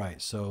say, all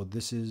right, so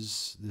this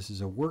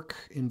is a work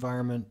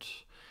environment.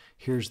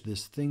 Here's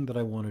this thing that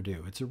I want to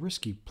do. It's a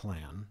risky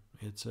plan.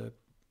 It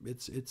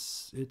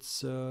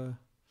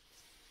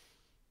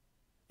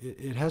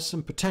has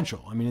some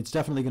potential. I mean, it's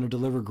definitely going to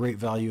deliver great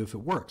value if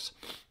it works,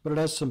 but it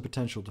has some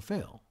potential to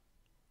fail.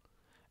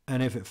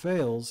 And if it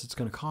fails, it's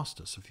going to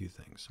cost us a few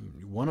things. I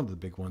mean, one of the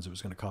big ones it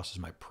was going to cost is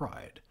my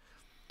pride,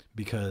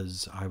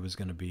 because I was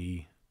going to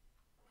be,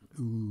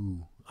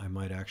 I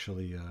might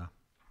actually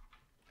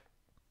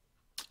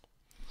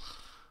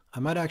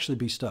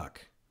be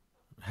stuck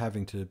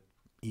having to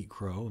eat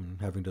crow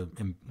and having to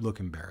look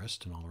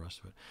embarrassed and all the rest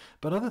of it.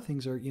 But other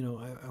things are,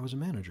 I was a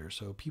manager,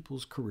 so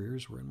people's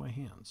careers were in my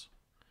hands.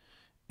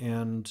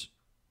 And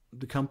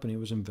the company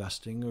was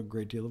investing a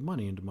great deal of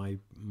money into my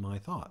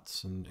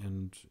thoughts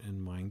and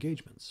my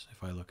engagements.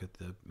 If I look at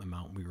the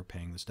amount we were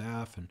paying the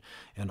staff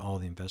and all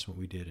the investment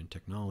we did in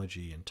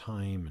technology and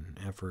time and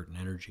effort and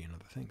energy and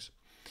other things.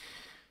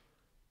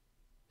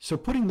 So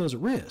putting those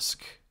at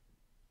risk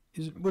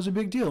was a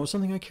big deal. It was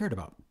something I cared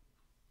about.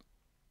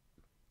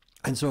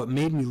 And so it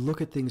made me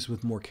look at things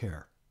with more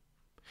care.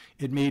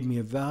 It made me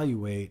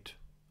evaluate,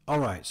 all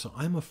right, so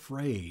I'm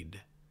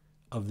afraid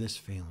of this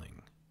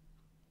failing.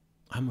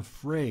 I'm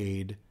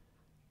afraid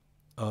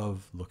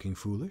of looking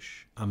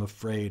foolish. I'm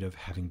afraid of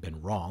having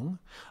been wrong.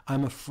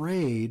 I'm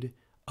afraid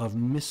of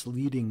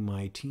misleading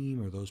my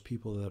team or those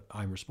people that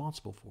I'm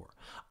responsible for.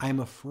 I'm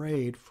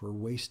afraid for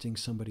wasting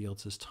somebody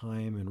else's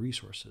time and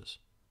resources.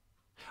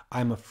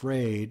 I'm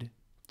afraid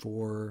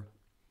for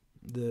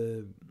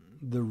the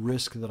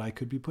risk that I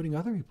could be putting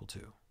other people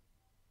to.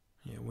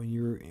 When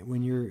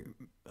you're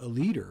a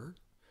leader,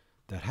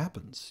 that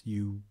happens.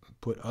 You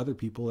put other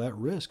people at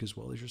risk as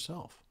well as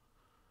yourself.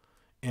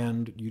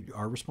 And you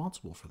are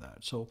responsible for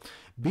that. So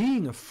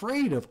being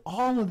afraid of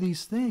all of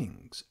these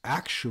things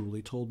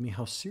actually told me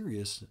how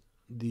serious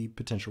the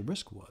potential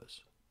risk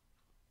was.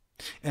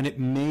 And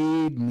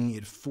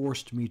it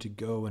forced me to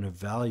go and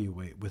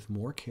evaluate with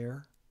more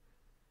care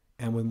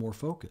and with more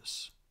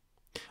focus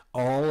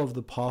all of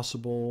the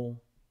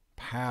possible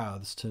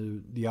paths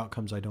to the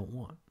outcomes I don't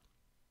want.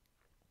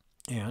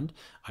 And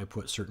I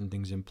put certain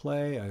things in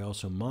play. I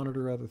also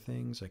monitor other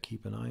things. I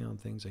keep an eye on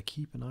things. I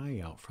keep an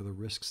eye out for the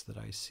risks that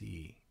I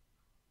see.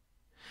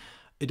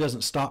 It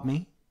doesn't stop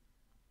me,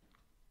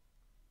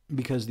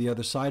 because the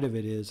other side of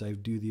it is I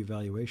do the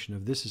evaluation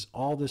of this is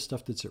all this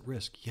stuff that's at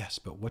risk. Yes,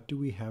 but what do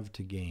we have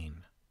to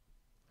gain?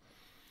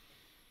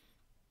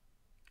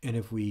 And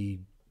if we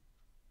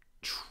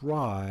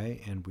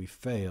try and we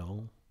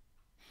fail,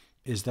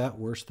 is that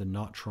worse than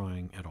not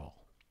trying at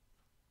all?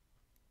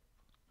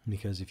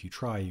 Because if you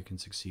try, you can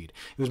succeed.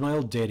 It was my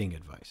old dating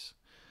advice.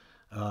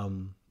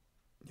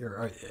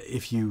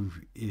 If you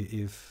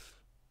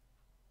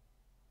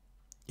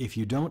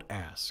don't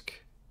ask,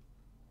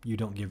 you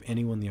don't give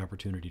anyone the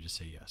opportunity to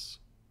say yes.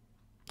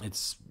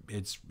 It's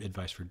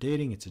advice for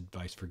dating. It's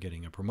advice for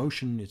getting a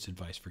promotion. It's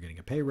advice for getting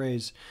a pay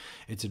raise.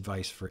 It's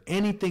advice for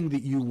anything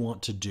that you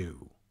want to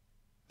do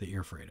that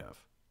you're afraid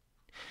of.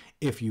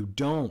 If you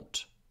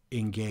don't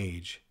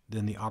engage,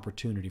 then the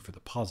opportunity for the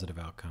positive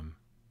outcome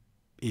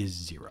is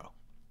zero.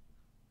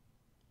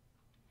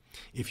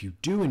 If you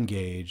do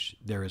engage,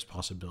 there is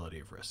possibility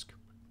of risk.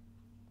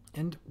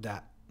 And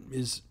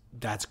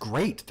that's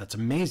great. That's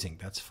amazing.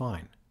 That's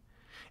fine.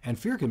 And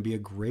fear can be a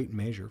great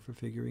measure for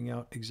figuring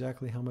out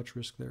exactly how much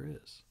risk there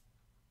is.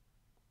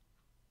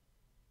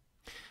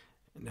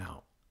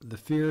 Now, the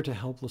fear to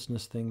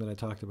helplessness thing that I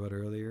talked about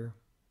earlier,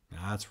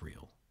 that's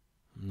real.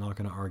 I'm not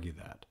going to argue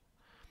that.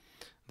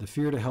 The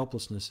fear to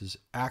helplessness is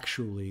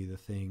actually the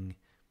thing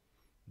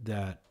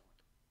that,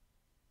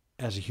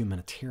 as a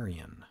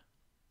humanitarian,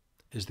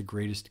 is the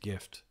greatest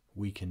gift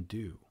we can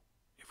do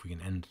if we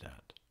can end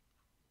that.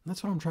 And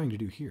that's what I'm trying to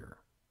do here.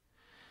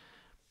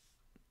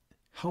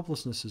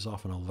 Helplessness is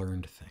often a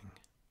learned thing.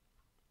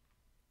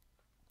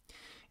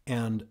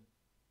 And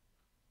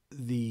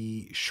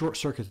the short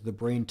circuit that the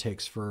brain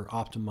takes for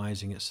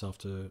optimizing itself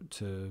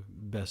to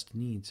best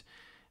needs,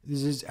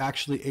 this is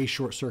actually a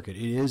short circuit.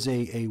 It is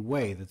a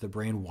way that the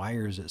brain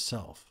wires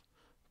itself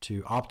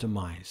to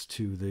optimize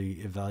to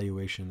the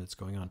evaluation that's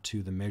going on,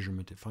 to the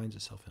measurement it finds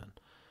itself in.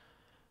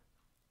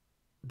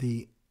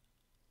 The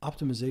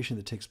optimization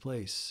that takes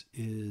place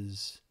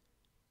is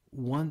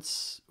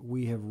once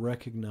we have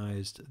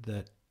recognized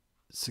that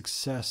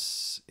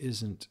success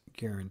isn't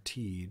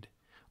guaranteed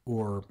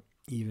or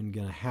even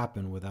going to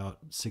happen without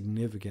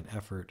significant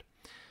effort,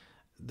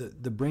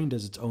 the brain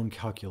does its own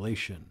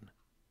calculation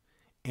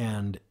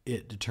and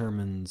it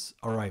determines,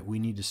 all right, we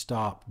need to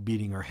stop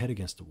beating our head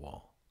against the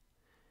wall.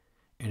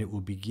 And it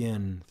will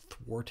begin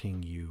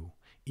thwarting you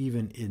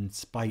even in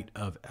spite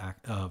of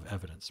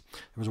evidence.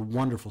 There was a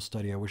wonderful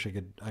study. I wish I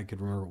could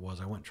remember what it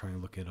was. I went trying to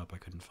look it up. I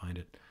couldn't find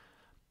it.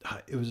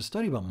 It was a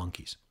study about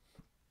monkeys.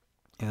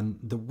 And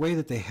the way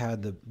that they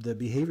had the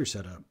behavior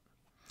set up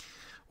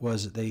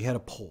was they had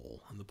a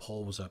pole, and the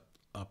pole was up,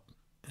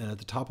 and at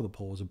the top of the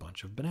pole was a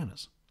bunch of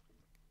bananas.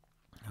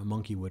 A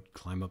monkey would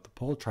climb up the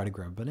pole, try to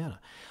grab a banana.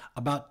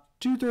 About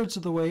 2/3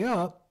 of the way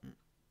up,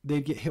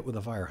 they'd get hit with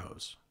a fire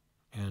hose,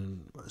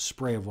 and a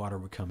spray of water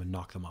would come and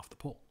knock them off the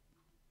pole.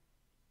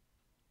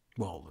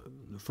 Well,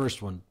 the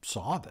first one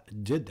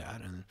did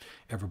that, and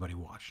everybody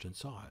watched and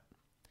saw it.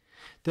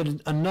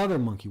 Then another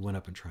monkey went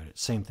up and tried it.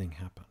 Same thing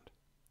happened.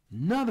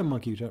 Another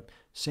monkey tried it.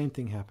 Same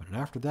thing happened. And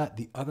after that,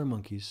 the other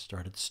monkeys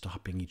started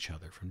stopping each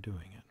other from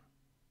doing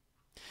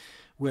it.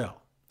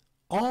 Well,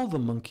 all the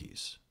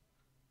monkeys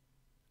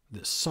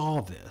that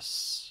saw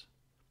this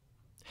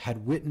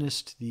had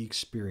witnessed the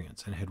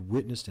experience and had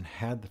witnessed and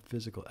had the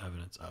physical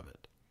evidence of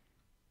it.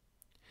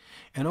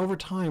 And over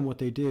time, what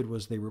they did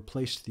was they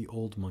replaced the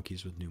old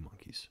monkeys with new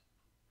monkeys.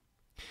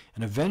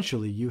 And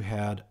eventually, you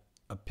had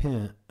a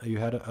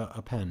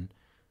pen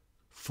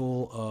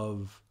full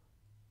of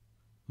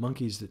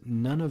monkeys that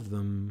none of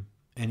them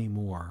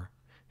anymore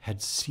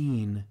had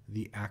seen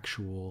the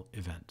actual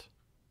event.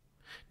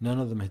 None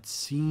of them had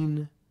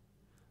seen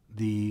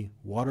the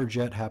water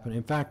jet happen.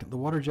 In fact, the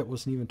water jet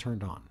wasn't even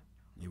turned on.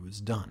 It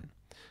was done.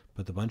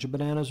 But the bunch of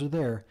bananas were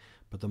there,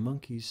 but the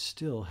monkeys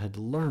still had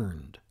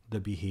learned the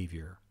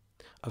behavior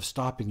of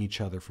stopping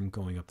each other from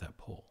going up that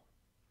pole.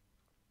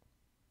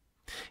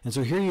 And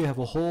so here you have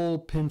a whole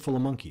pen full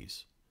of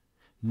monkeys,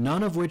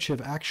 none of which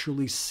have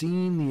actually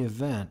seen the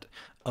event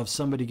of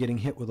somebody getting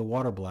hit with a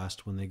water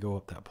blast when they go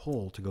up that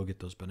pole to go get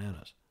those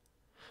bananas.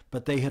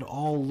 But they had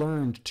all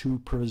learned to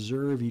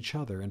preserve each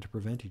other and to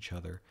prevent each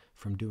other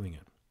from doing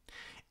it.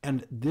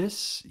 And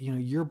this,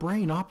 your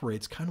brain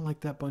operates kind of like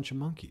that bunch of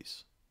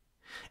monkeys.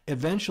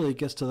 Eventually it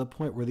gets to the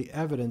point where the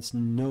evidence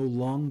no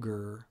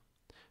longer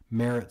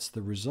merits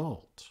the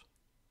result.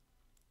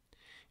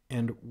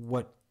 And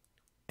what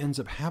ends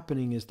up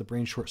happening is the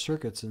brain short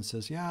circuits and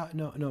says,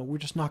 no, we're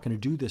just not going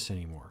to do this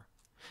anymore.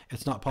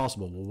 It's not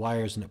possible. Well,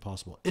 why isn't it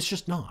possible? It's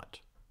just not.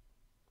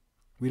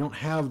 We don't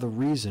have the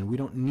reason. We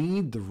don't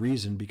need the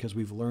reason because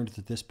we've learned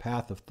that this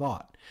path of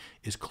thought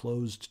is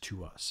closed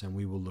to us and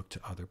we will look to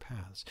other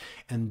paths.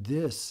 And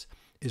this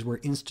is where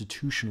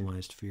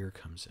institutionalized fear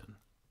comes in.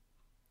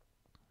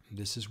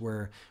 This is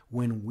where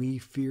when we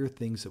fear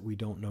things that we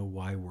don't know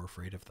why we're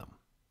afraid of them.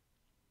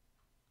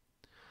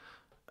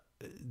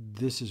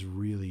 This is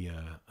really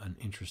an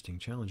interesting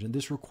challenge. And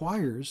this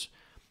requires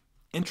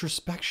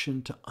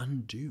introspection to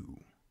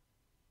undo.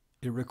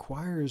 It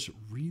requires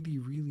really,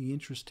 really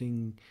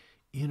interesting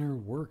inner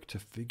work to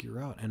figure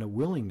out and a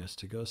willingness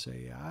to go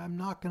say, I'm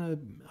not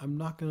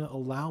gonna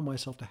allow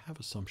myself to have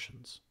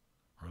assumptions,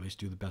 or at least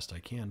do the best I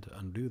can to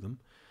undo them.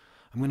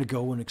 I'm going to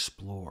go and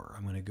explore.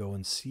 I'm going to go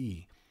and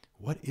see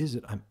What is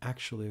it I'm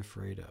actually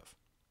afraid of?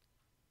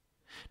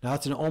 Now,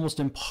 that's an almost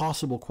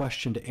impossible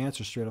question to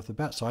answer straight off the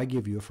bat, so I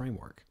give you a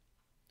framework.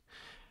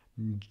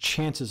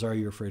 Chances are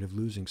you're afraid of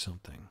losing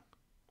something.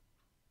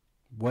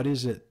 What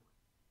is it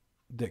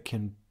that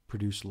can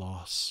produce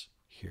loss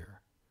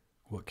here?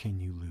 What can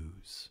you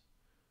lose?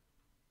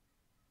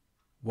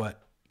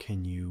 What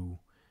can you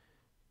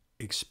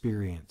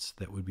experience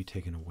that would be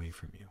taken away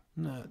from you?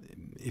 Now,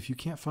 if you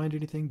can't find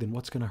anything, then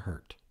what's going to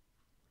hurt?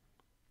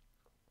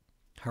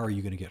 How are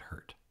you going to get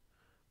hurt?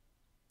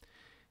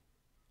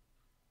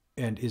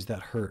 And is that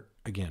hurt,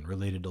 again,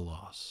 related to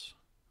loss?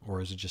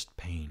 Or is it just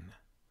pain?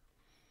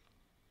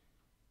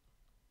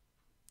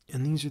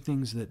 And these are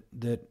things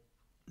that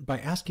by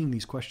asking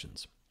these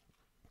questions,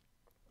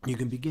 you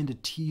can begin to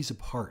tease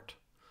apart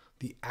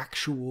the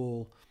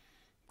actual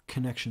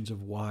connections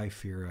of why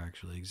fear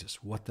actually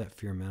exists, what that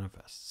fear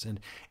manifests. And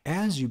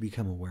as you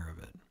become aware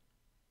of it,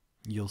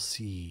 you'll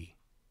see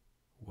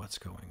what's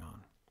going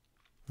on.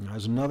 Now,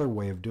 there's another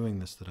way of doing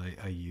this that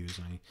I use,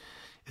 and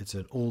it's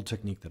an old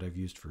technique that I've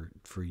used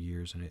for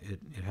years, and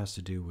it has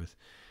to do with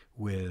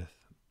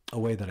a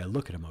way that I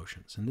look at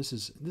emotions. And this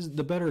is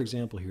the better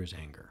example here is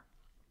anger.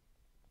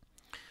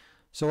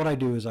 So what I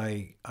do is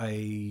I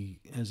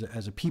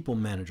as a people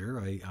manager,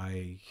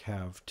 I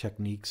have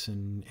techniques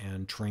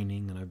and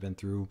training, and I've been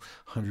through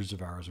hundreds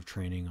of hours of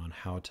training on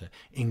how to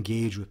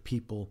engage with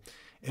people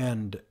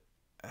and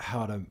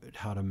how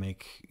to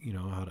make,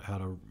 how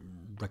to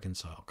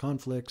reconcile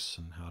conflicts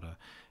and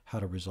how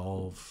to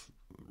resolve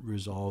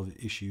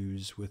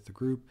issues with the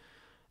group.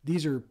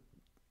 These are,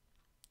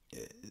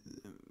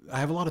 I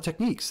have a lot of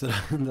techniques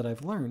that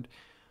I've learned,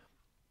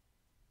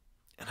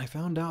 and I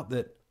found out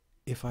that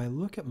if I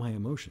look at my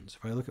emotions,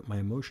 if I look at my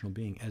emotional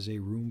being as a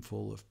room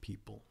full of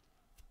people,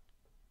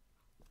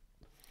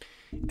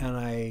 and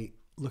I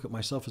look at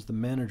myself as the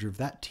manager of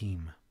that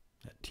team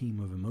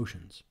of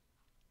emotions,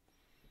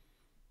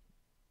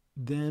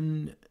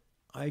 then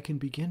I can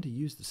begin to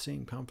use the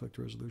same conflict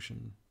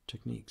resolution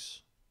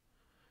techniques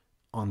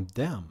on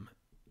them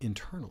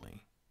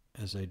internally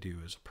as I do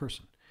as a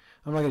person.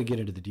 I'm not going to get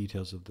into the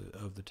details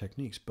of the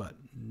techniques, but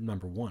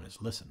number one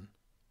is listen.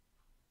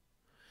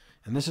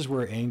 And this is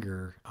where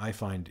anger, I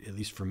find, at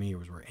least for me,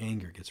 was where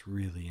anger gets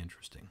really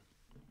interesting.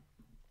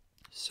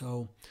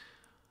 So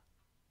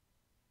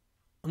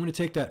I'm going to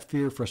take that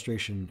fear,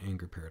 frustration,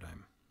 anger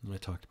paradigm that I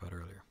talked about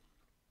earlier.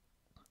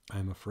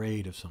 I'm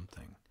afraid of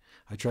something.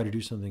 I try to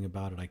do something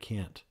about it. I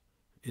can't.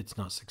 It's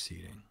not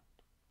succeeding.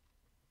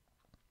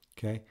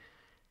 Okay?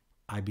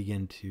 I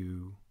begin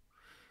to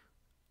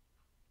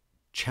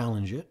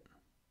challenge it.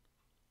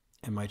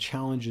 And my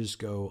challenges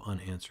go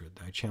unanswered.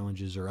 My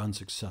challenges are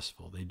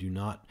unsuccessful. They do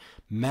not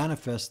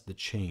manifest the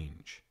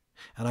change.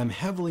 And I'm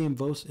heavily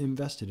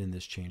invested in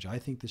this change. I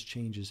think this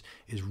change is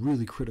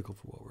really critical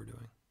for what we're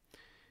doing.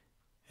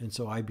 And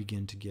so I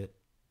begin to get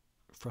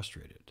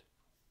frustrated.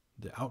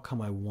 The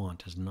outcome I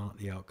want is not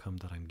the outcome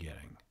that I'm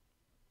getting.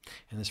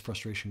 And this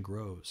frustration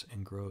grows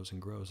and grows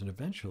and grows. And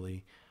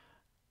eventually,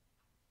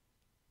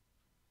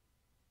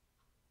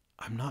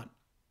 I'm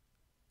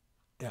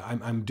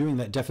doing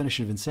that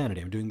definition of insanity.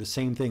 I'm doing the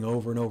same thing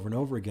over and over and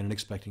over again and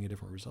expecting a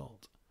different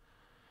result.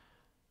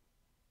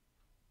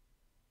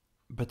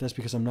 But that's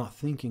because I'm not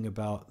thinking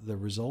about the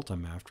result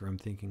I'm after. I'm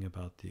thinking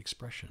about the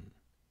expression.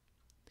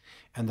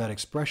 And that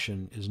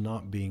expression is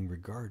not being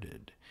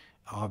regarded.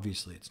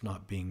 Obviously, it's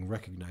not being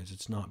recognized.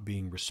 It's not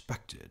being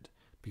respected.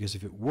 Because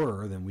if it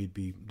were,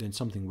 then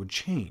something would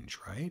change,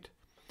 right?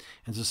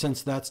 And so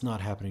since that's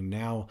not happening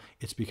now,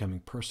 it's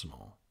becoming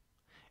personal.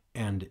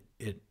 And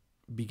it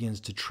begins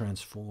to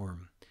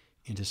transform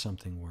into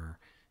something where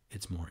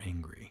it's more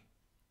angry,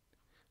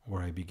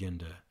 where I begin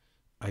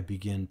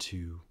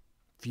to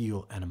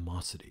feel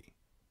animosity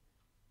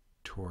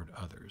toward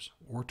others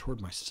or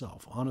toward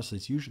myself. Honestly,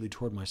 it's usually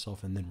toward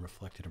myself and then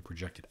reflected and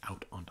projected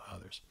out onto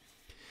others.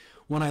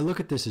 When I look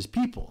at this as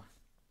people,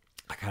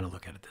 I kind of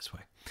look at it this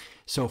way.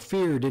 So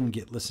fear didn't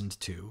get listened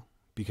to,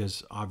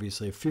 because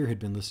obviously if fear had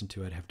been listened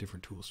to, I'd have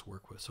different tools to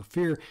work with. So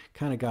fear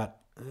kind of got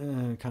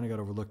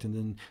overlooked, and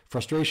then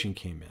frustration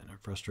came in.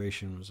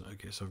 Frustration was,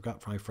 okay, so I've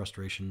got my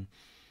frustration,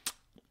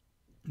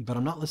 but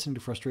I'm not listening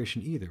to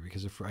frustration either,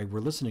 because if I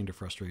were listening to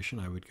frustration,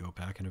 I would go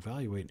back and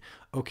evaluate,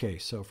 okay,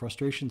 so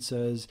frustration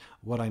says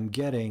what I'm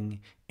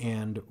getting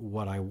and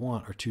what I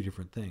want are two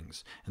different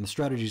things. And the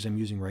strategies I'm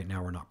using right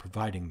now are not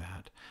providing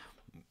that.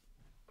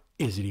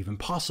 Is it even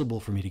possible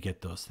for me to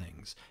get those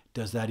things?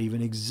 Does that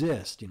even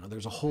exist?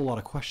 There's a whole lot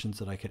of questions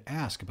that I could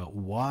ask about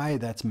why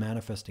that's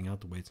manifesting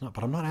out the way it's not.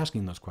 But I'm not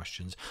asking those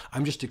questions.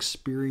 I'm just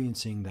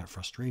experiencing that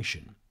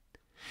frustration.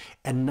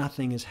 And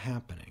nothing is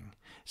happening.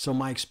 So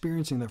my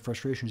experiencing that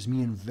frustration is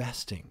me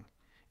investing.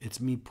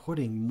 It's me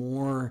putting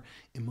more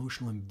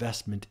emotional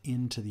investment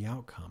into the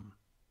outcome.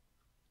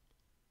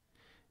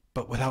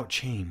 But without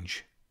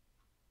change.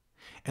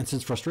 And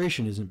since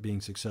frustration isn't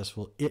being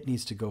successful, it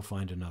needs to go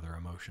find another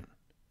emotion.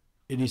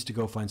 It needs to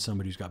go find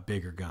somebody who's got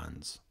bigger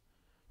guns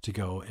to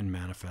go and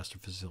manifest or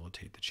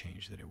facilitate the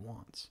change that it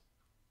wants.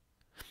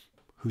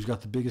 Who's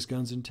got the biggest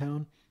guns in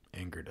town?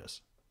 Anger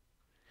does.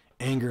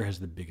 Anger has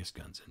the biggest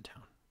guns in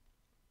town.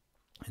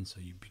 And so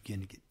you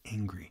begin to get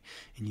angry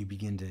and you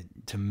begin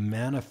to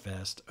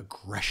manifest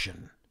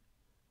aggression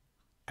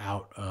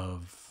out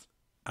of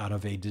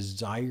a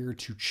desire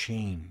to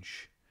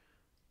change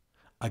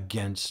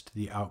against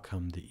the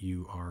outcome that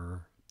you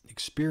are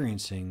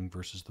experiencing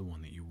versus the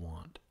one that you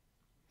want.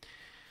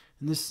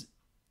 And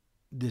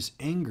this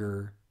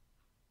anger,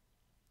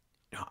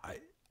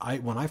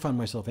 when I find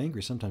myself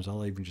angry, sometimes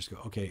I'll even just go,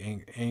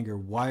 okay, anger,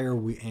 why are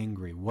we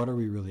angry? What are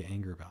we really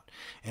angry about?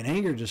 And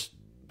anger just,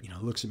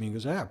 looks at me and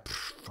goes, I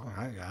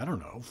don't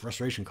know.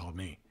 Frustration called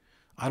me.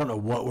 I don't know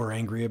what we're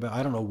angry about.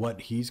 I don't know what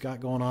he's got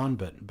going on,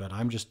 but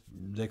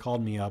they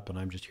called me up and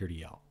I'm just here to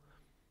yell.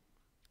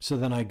 So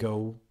then I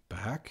go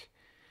back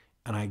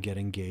and I get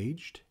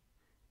engaged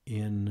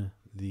in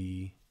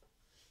the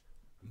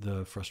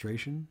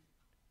frustration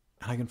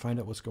and I can find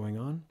out what's going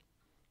on.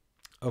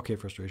 Okay,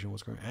 frustration,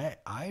 what's going on?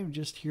 I'm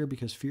just here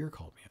because fear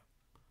called me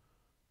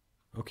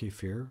up. Okay,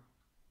 fear,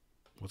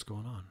 what's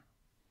going on?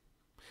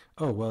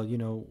 Oh, well,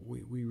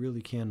 we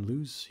really can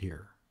lose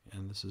here.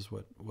 And this is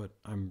what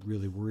I'm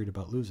really worried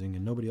about losing.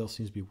 And nobody else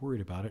seems to be worried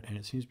about it. And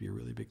it seems to be a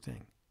really big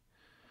thing.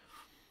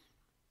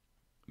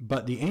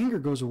 But the anger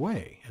goes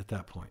away at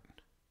that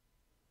point.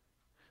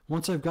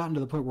 Once I've gotten to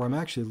the point where I'm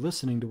actually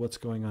listening to what's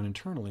going on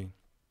internally,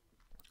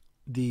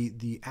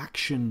 the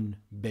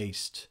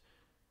action-based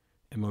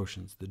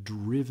emotions, the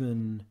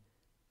driven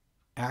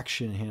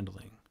action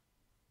handling,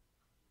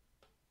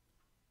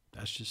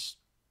 that's just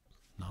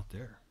not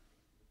there.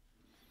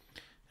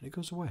 And it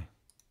goes away.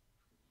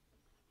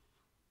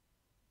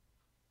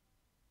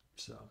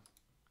 So,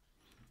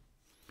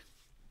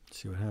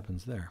 see what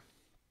happens there.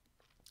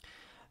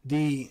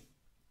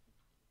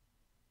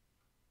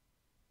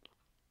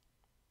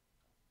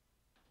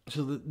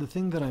 So the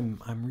thing that I'm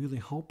really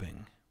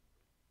hoping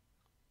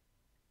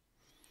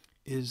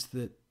is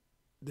that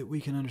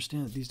we can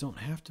understand that these don't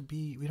have to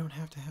be, we don't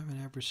have to have an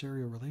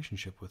adversarial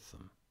relationship with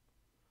them.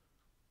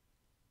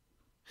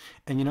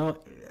 And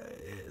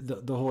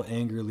the whole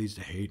anger leads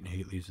to hate and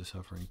hate leads to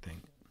suffering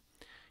thing.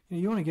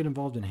 You want to get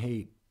involved in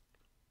hate.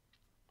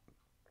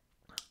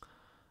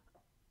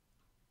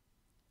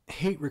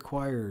 Hate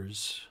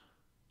requires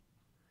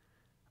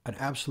an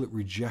absolute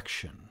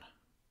rejection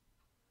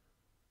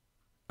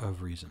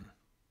of reason.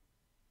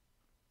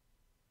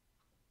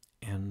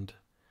 And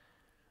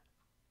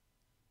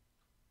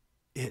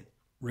it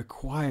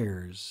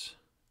requires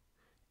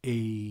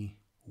a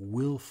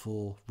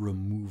willful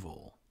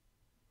removal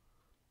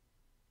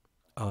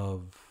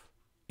of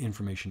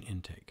information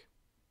intake.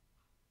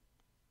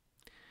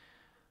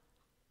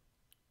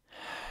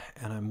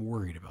 And I'm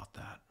worried about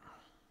that.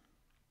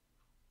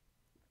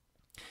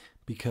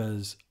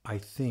 Because I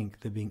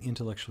think that being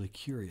intellectually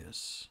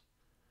curious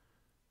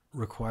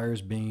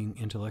requires being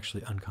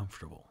intellectually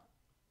uncomfortable.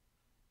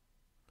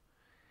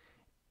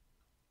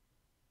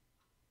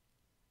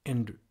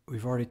 And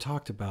we've already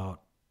talked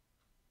about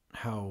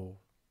how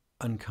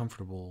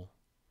uncomfortable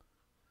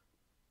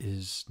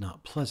is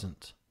not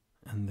pleasant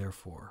and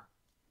therefore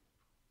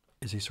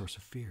is a source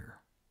of fear.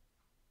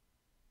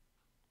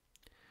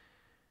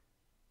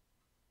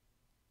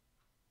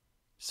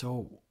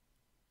 So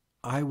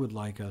I would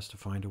like us to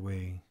find a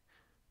way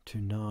to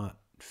not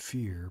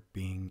fear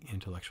being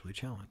intellectually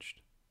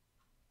challenged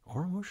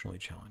or emotionally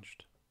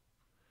challenged.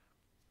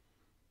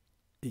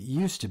 It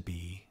used to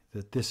be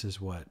that this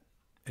is what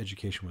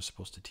education was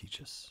supposed to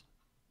teach us.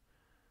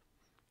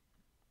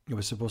 It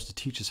was supposed to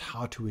teach us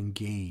how to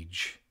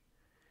engage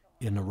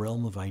in the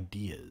realm of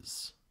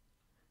ideas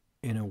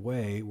in a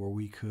way where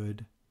we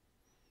could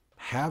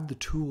have the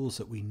tools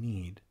that we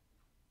need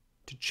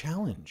to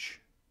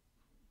challenge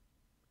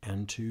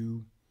and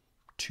to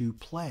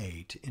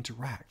play, to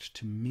interact,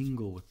 to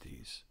mingle with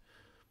these.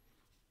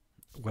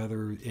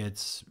 Whether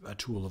it's a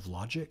tool of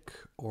logic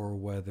or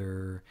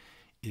whether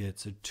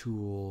it's a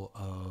tool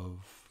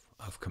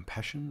of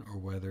compassion or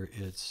whether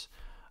it's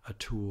a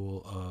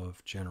tool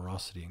of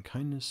generosity and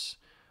kindness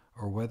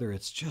or whether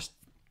it's just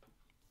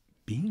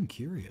being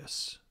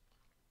curious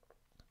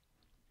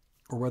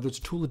or whether it's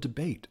a tool of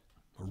debate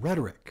or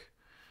rhetoric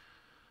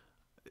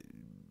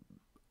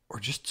or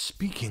just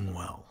speaking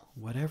well,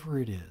 whatever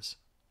it is.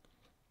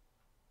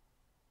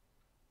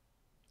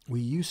 We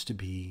used to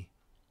be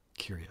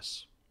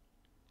curious.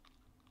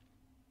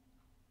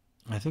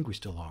 I think we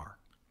still are.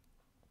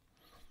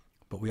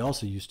 But we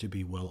also used to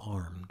be well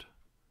armed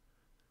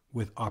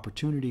with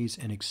opportunities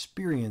and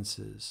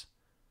experiences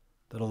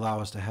that allow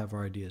us to have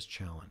our ideas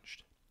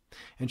challenged.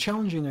 And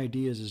challenging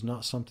ideas is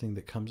not something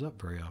that comes up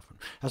very often.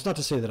 That's not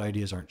to say that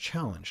ideas aren't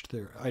challenged.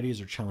 Their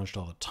ideas are challenged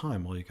all the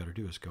time. All you got to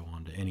do is go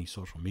on to any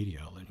social media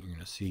outlet and you're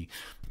going to see,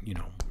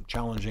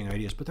 challenging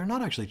ideas, but they're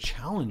not actually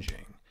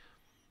challenging.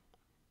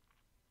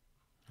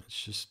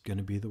 It's just going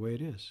to be the way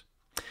it is.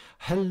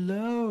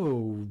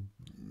 Hello,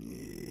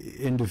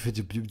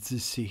 individual.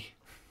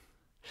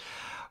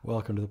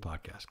 Welcome to the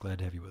podcast. Glad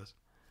to have you with us.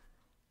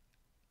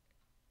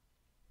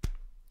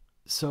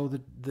 So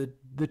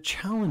the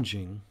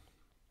challenging,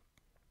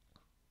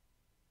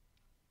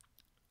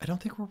 I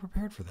don't think we're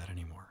prepared for that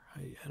anymore.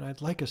 And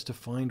I'd like us to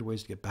find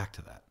ways to get back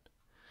to that.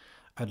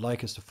 I'd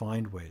like us to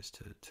find ways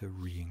to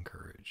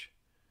re-encourage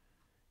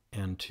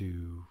and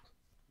to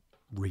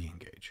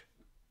re-engage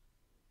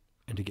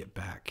and to get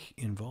back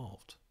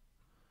involved.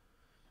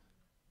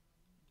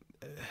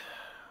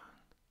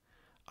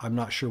 I'm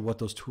not sure what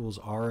those tools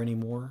are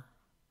anymore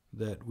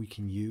that we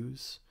can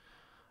use.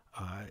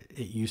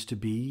 It used to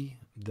be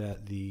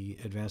that the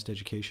advanced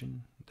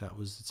education, that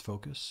was its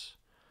focus.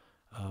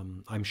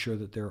 I'm sure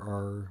that there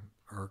are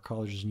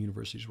colleges and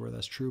universities where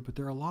that's true, but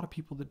there are a lot of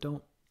people that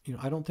don't,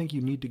 I don't think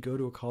you need to go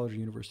to a college or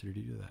university to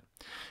do that.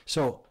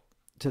 So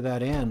to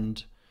that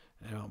end,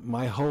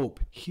 my hope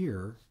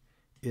here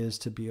is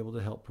to be able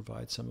to help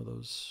provide some of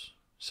those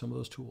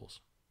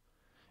tools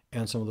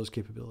and some of those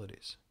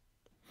capabilities.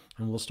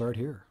 And we'll start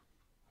here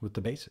with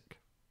the basic: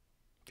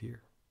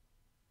 fear,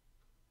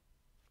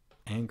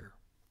 anger,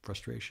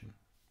 frustration,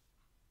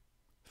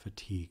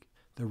 fatigue,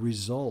 the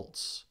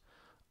results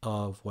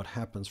of what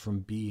happens from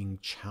being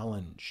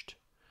challenged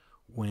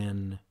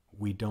when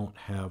we don't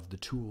have the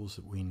tools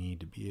that we need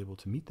to be able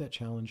to meet that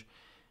challenge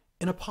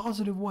in a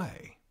positive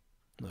way.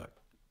 Look,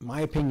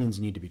 my opinions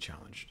need to be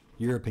challenged.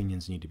 Your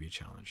opinions need to be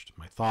challenged.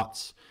 My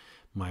thoughts,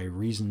 my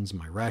reasons,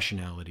 my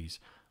rationalities,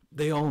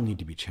 they all need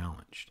to be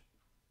challenged.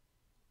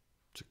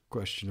 It's a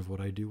question of what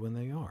I do when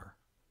they are.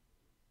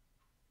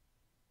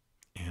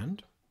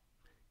 And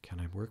can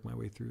I work my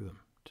way through them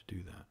to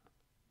do that?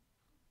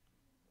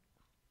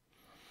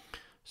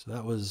 So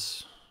that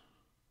was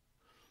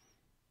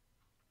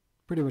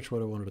pretty much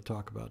what I wanted to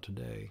talk about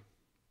today.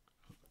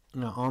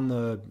 Now on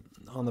the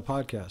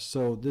podcast.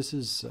 So this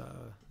is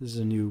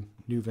a new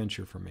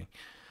venture for me.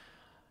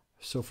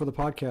 So for the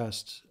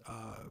podcast,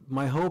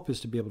 my hope is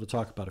to be able to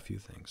talk about a few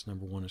things.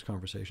 Number one is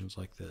conversations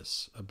like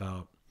this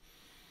about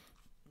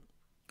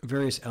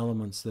various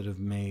elements that have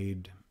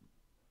made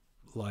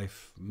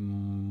life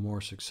more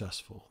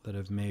successful, that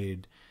have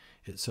made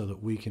it so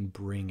that we can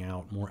bring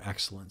out more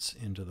excellence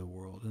into the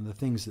world. And the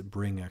things that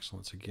bring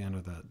excellence, again,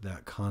 are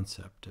that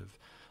concept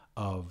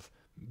of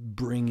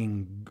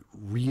bringing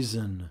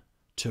reason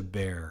to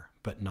bear,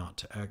 but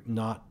not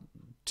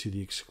to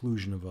the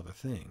exclusion of other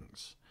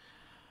things.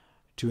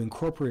 To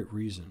incorporate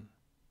reason,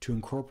 to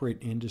incorporate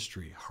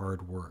industry,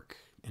 hard work,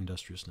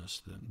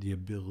 industriousness, the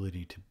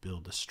ability to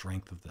build the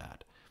strength of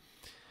that,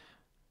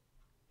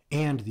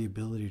 and the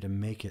ability to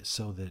make it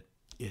so that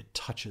it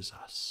touches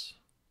us,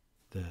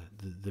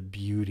 the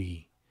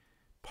beauty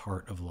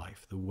part of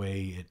life, the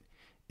way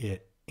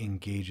it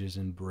engages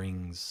and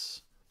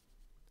brings,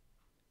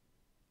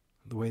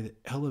 the way that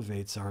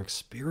elevates our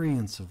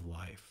experience of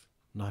life,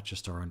 not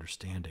just our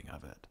understanding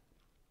of it.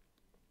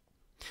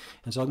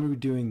 And so I'm going to be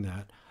doing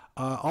that.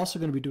 Also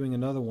going to be doing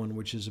another one,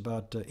 which is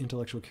about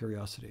intellectual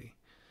curiosity.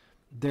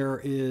 There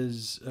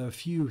is a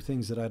few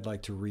things that I'd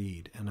like to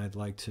read, and I'd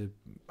like to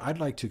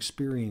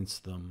experience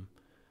them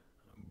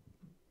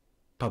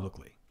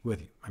publicly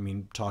with you. I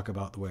mean, talk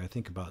about the way I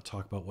think about it,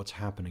 talk about what's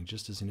happening,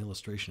 just as an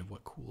illustration of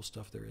what cool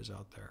stuff there is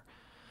out there.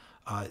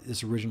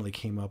 This originally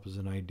came up as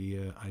an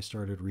idea. I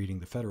started reading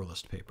the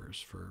Federalist Papers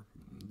for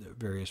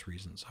various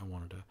reasons. I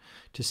wanted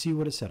to see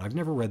what it said. I've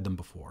never read them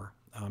before.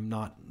 I'm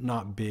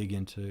not big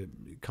into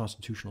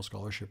constitutional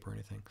scholarship or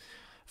anything.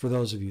 For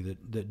those of you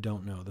that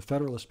don't know, the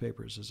Federalist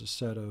Papers is a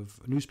set of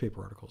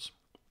newspaper articles.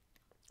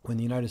 When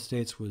the United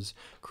States was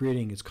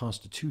creating its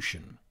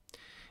Constitution,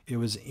 it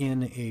was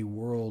in a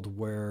world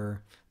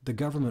where the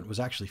government was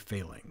actually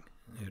failing.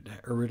 It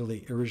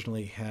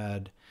originally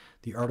had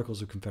the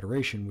Articles of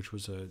Confederation, which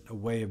was a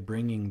way of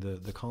bringing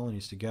the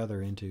colonies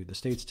together, into the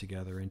states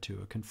together,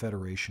 into a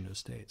confederation of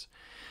states.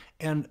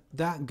 And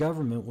that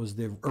government was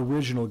the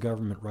original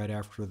government right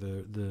after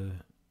the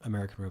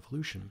American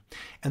Revolution.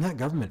 And that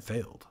government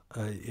failed.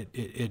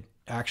 It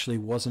actually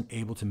wasn't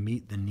able to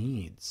meet the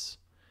needs.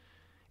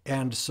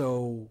 And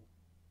so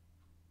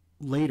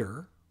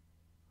later,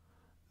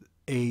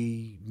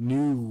 a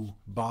new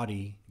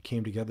body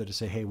came together to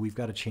say, hey, we've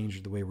got to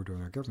change the way we're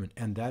doing our government.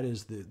 And that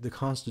is the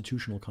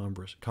Constitutional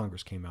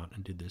Congress came out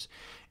and did this.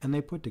 And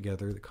they put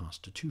together the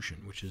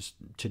Constitution, which is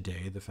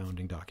today the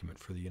founding document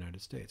for the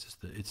United States.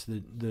 It's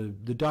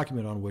the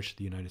document on which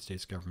the United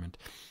States government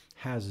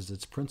has as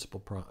its principal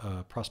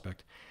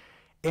prospect,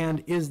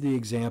 and is the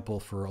example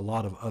for a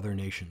lot of other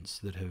nations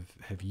that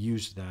have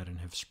used that and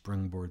have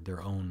springboarded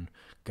their own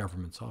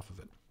governments off of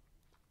it.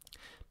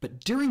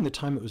 But during the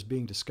time it was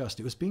being discussed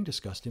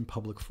in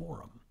public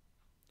forum.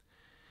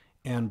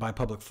 And by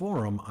public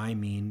forum, I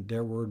mean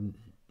there were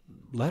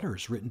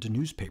letters written to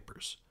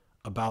newspapers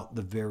about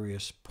the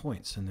various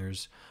points. And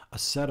there's a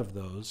set of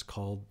those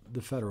called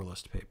the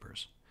Federalist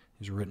Papers.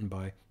 These were written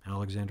by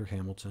Alexander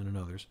Hamilton and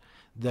others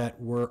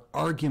that were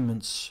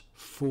arguments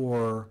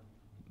for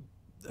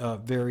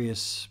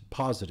various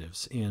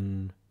positives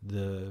at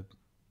the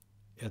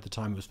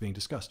time it was being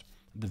discussed.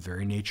 The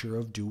very nature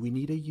of, do we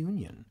need a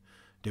union?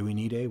 Do we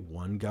need a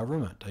one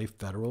government, a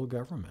federal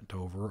government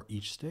over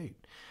each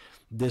state?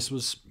 This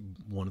was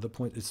one of the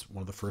points. It's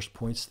one of the first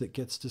points that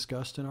gets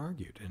discussed and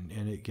argued,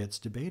 and it gets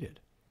debated.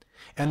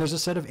 And there's a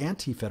set of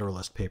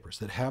anti-federalist papers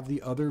that have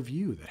the other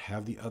view, that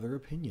have the other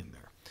opinion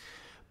there.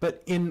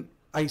 But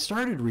I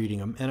started reading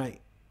them, and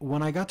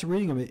when I got to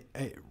reading them,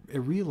 I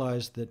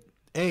realized that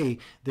they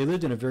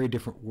lived in a very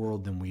different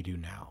world than we do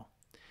now.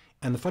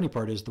 And the funny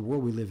part is the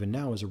world we live in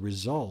now is a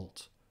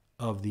result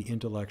of the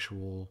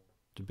intellectual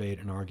debate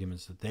and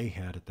arguments that they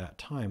had at that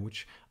time,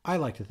 which I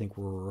like to think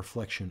were a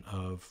reflection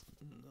of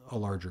a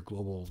larger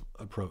global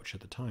approach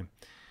at the time.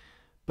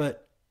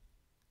 But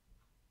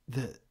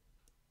the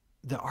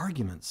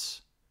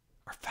arguments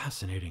are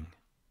fascinating,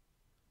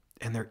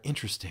 and they're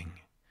interesting,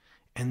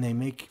 and they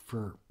make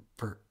for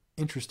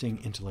interesting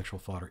intellectual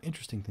fodder,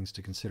 interesting things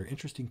to consider,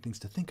 interesting things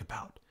to think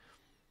about,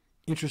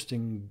 an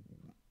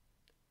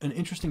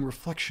interesting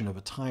reflection of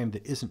a time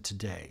that isn't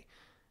today,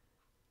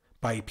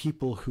 by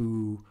people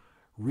who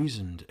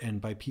reasoned and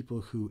by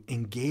people who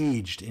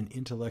engaged in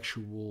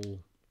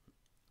intellectual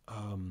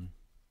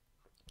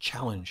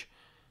challenge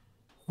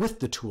with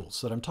the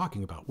tools that I'm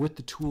talking about, with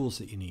the tools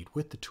that you need,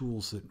 with the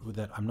tools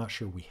that I'm not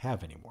sure we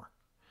have anymore.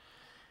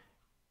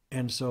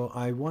 And so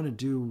I want to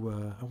do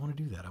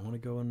that. I want to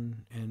go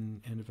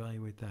and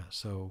evaluate that.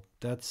 So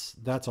that's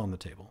on the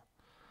table.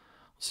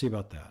 We'll see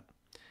about that.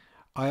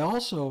 I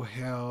also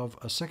have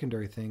a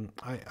secondary thing.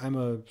 I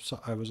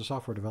was a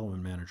software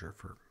development manager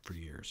for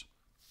years.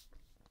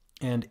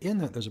 And in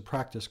that, there's a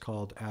practice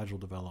called agile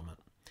development.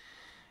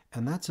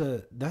 And that's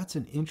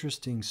an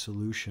interesting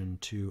solution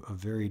to a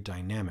very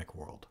dynamic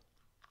world.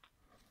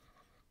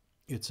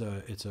 It's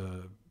a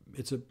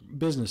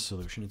business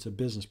solution. It's a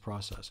business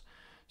process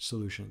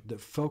solution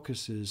that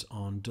focuses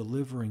on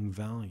delivering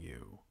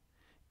value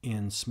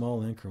in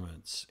small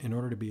increments in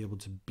order to be able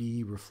to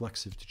be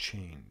reflexive to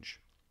change.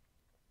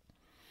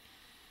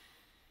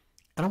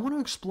 And I want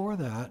to explore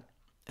that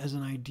as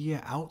an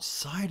idea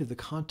outside of the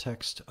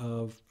context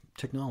of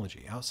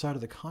technology, outside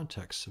of the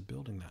context of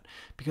building that.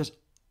 Because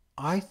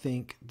I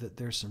think that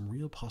there's some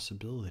real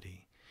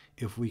possibility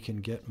if we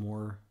can get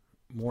more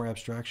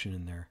abstraction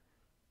in there.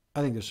 I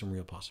think there's some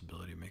real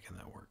possibility of making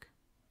that work.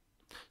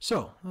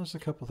 So, that's a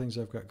couple things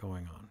I've got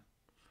going on.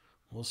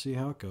 We'll see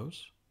how it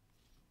goes.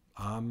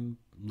 I'm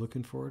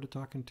looking forward to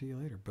talking to you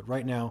later. But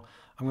right now,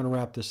 I'm going to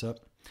wrap this up.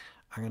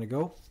 I'm going to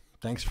go.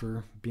 Thanks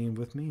for being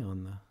with me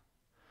on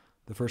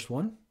the first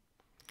one.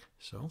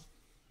 So,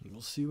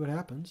 we'll see what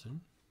happens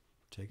and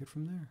take it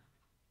from there.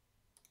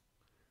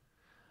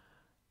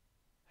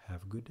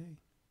 Have a good day.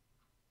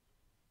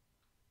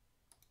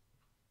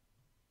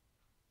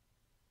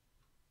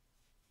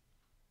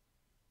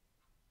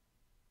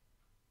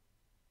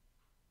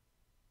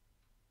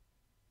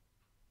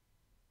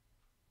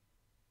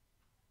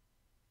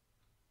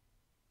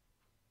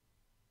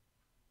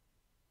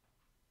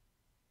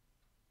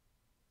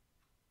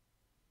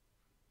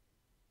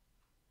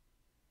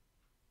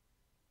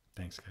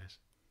 Thanks, guys.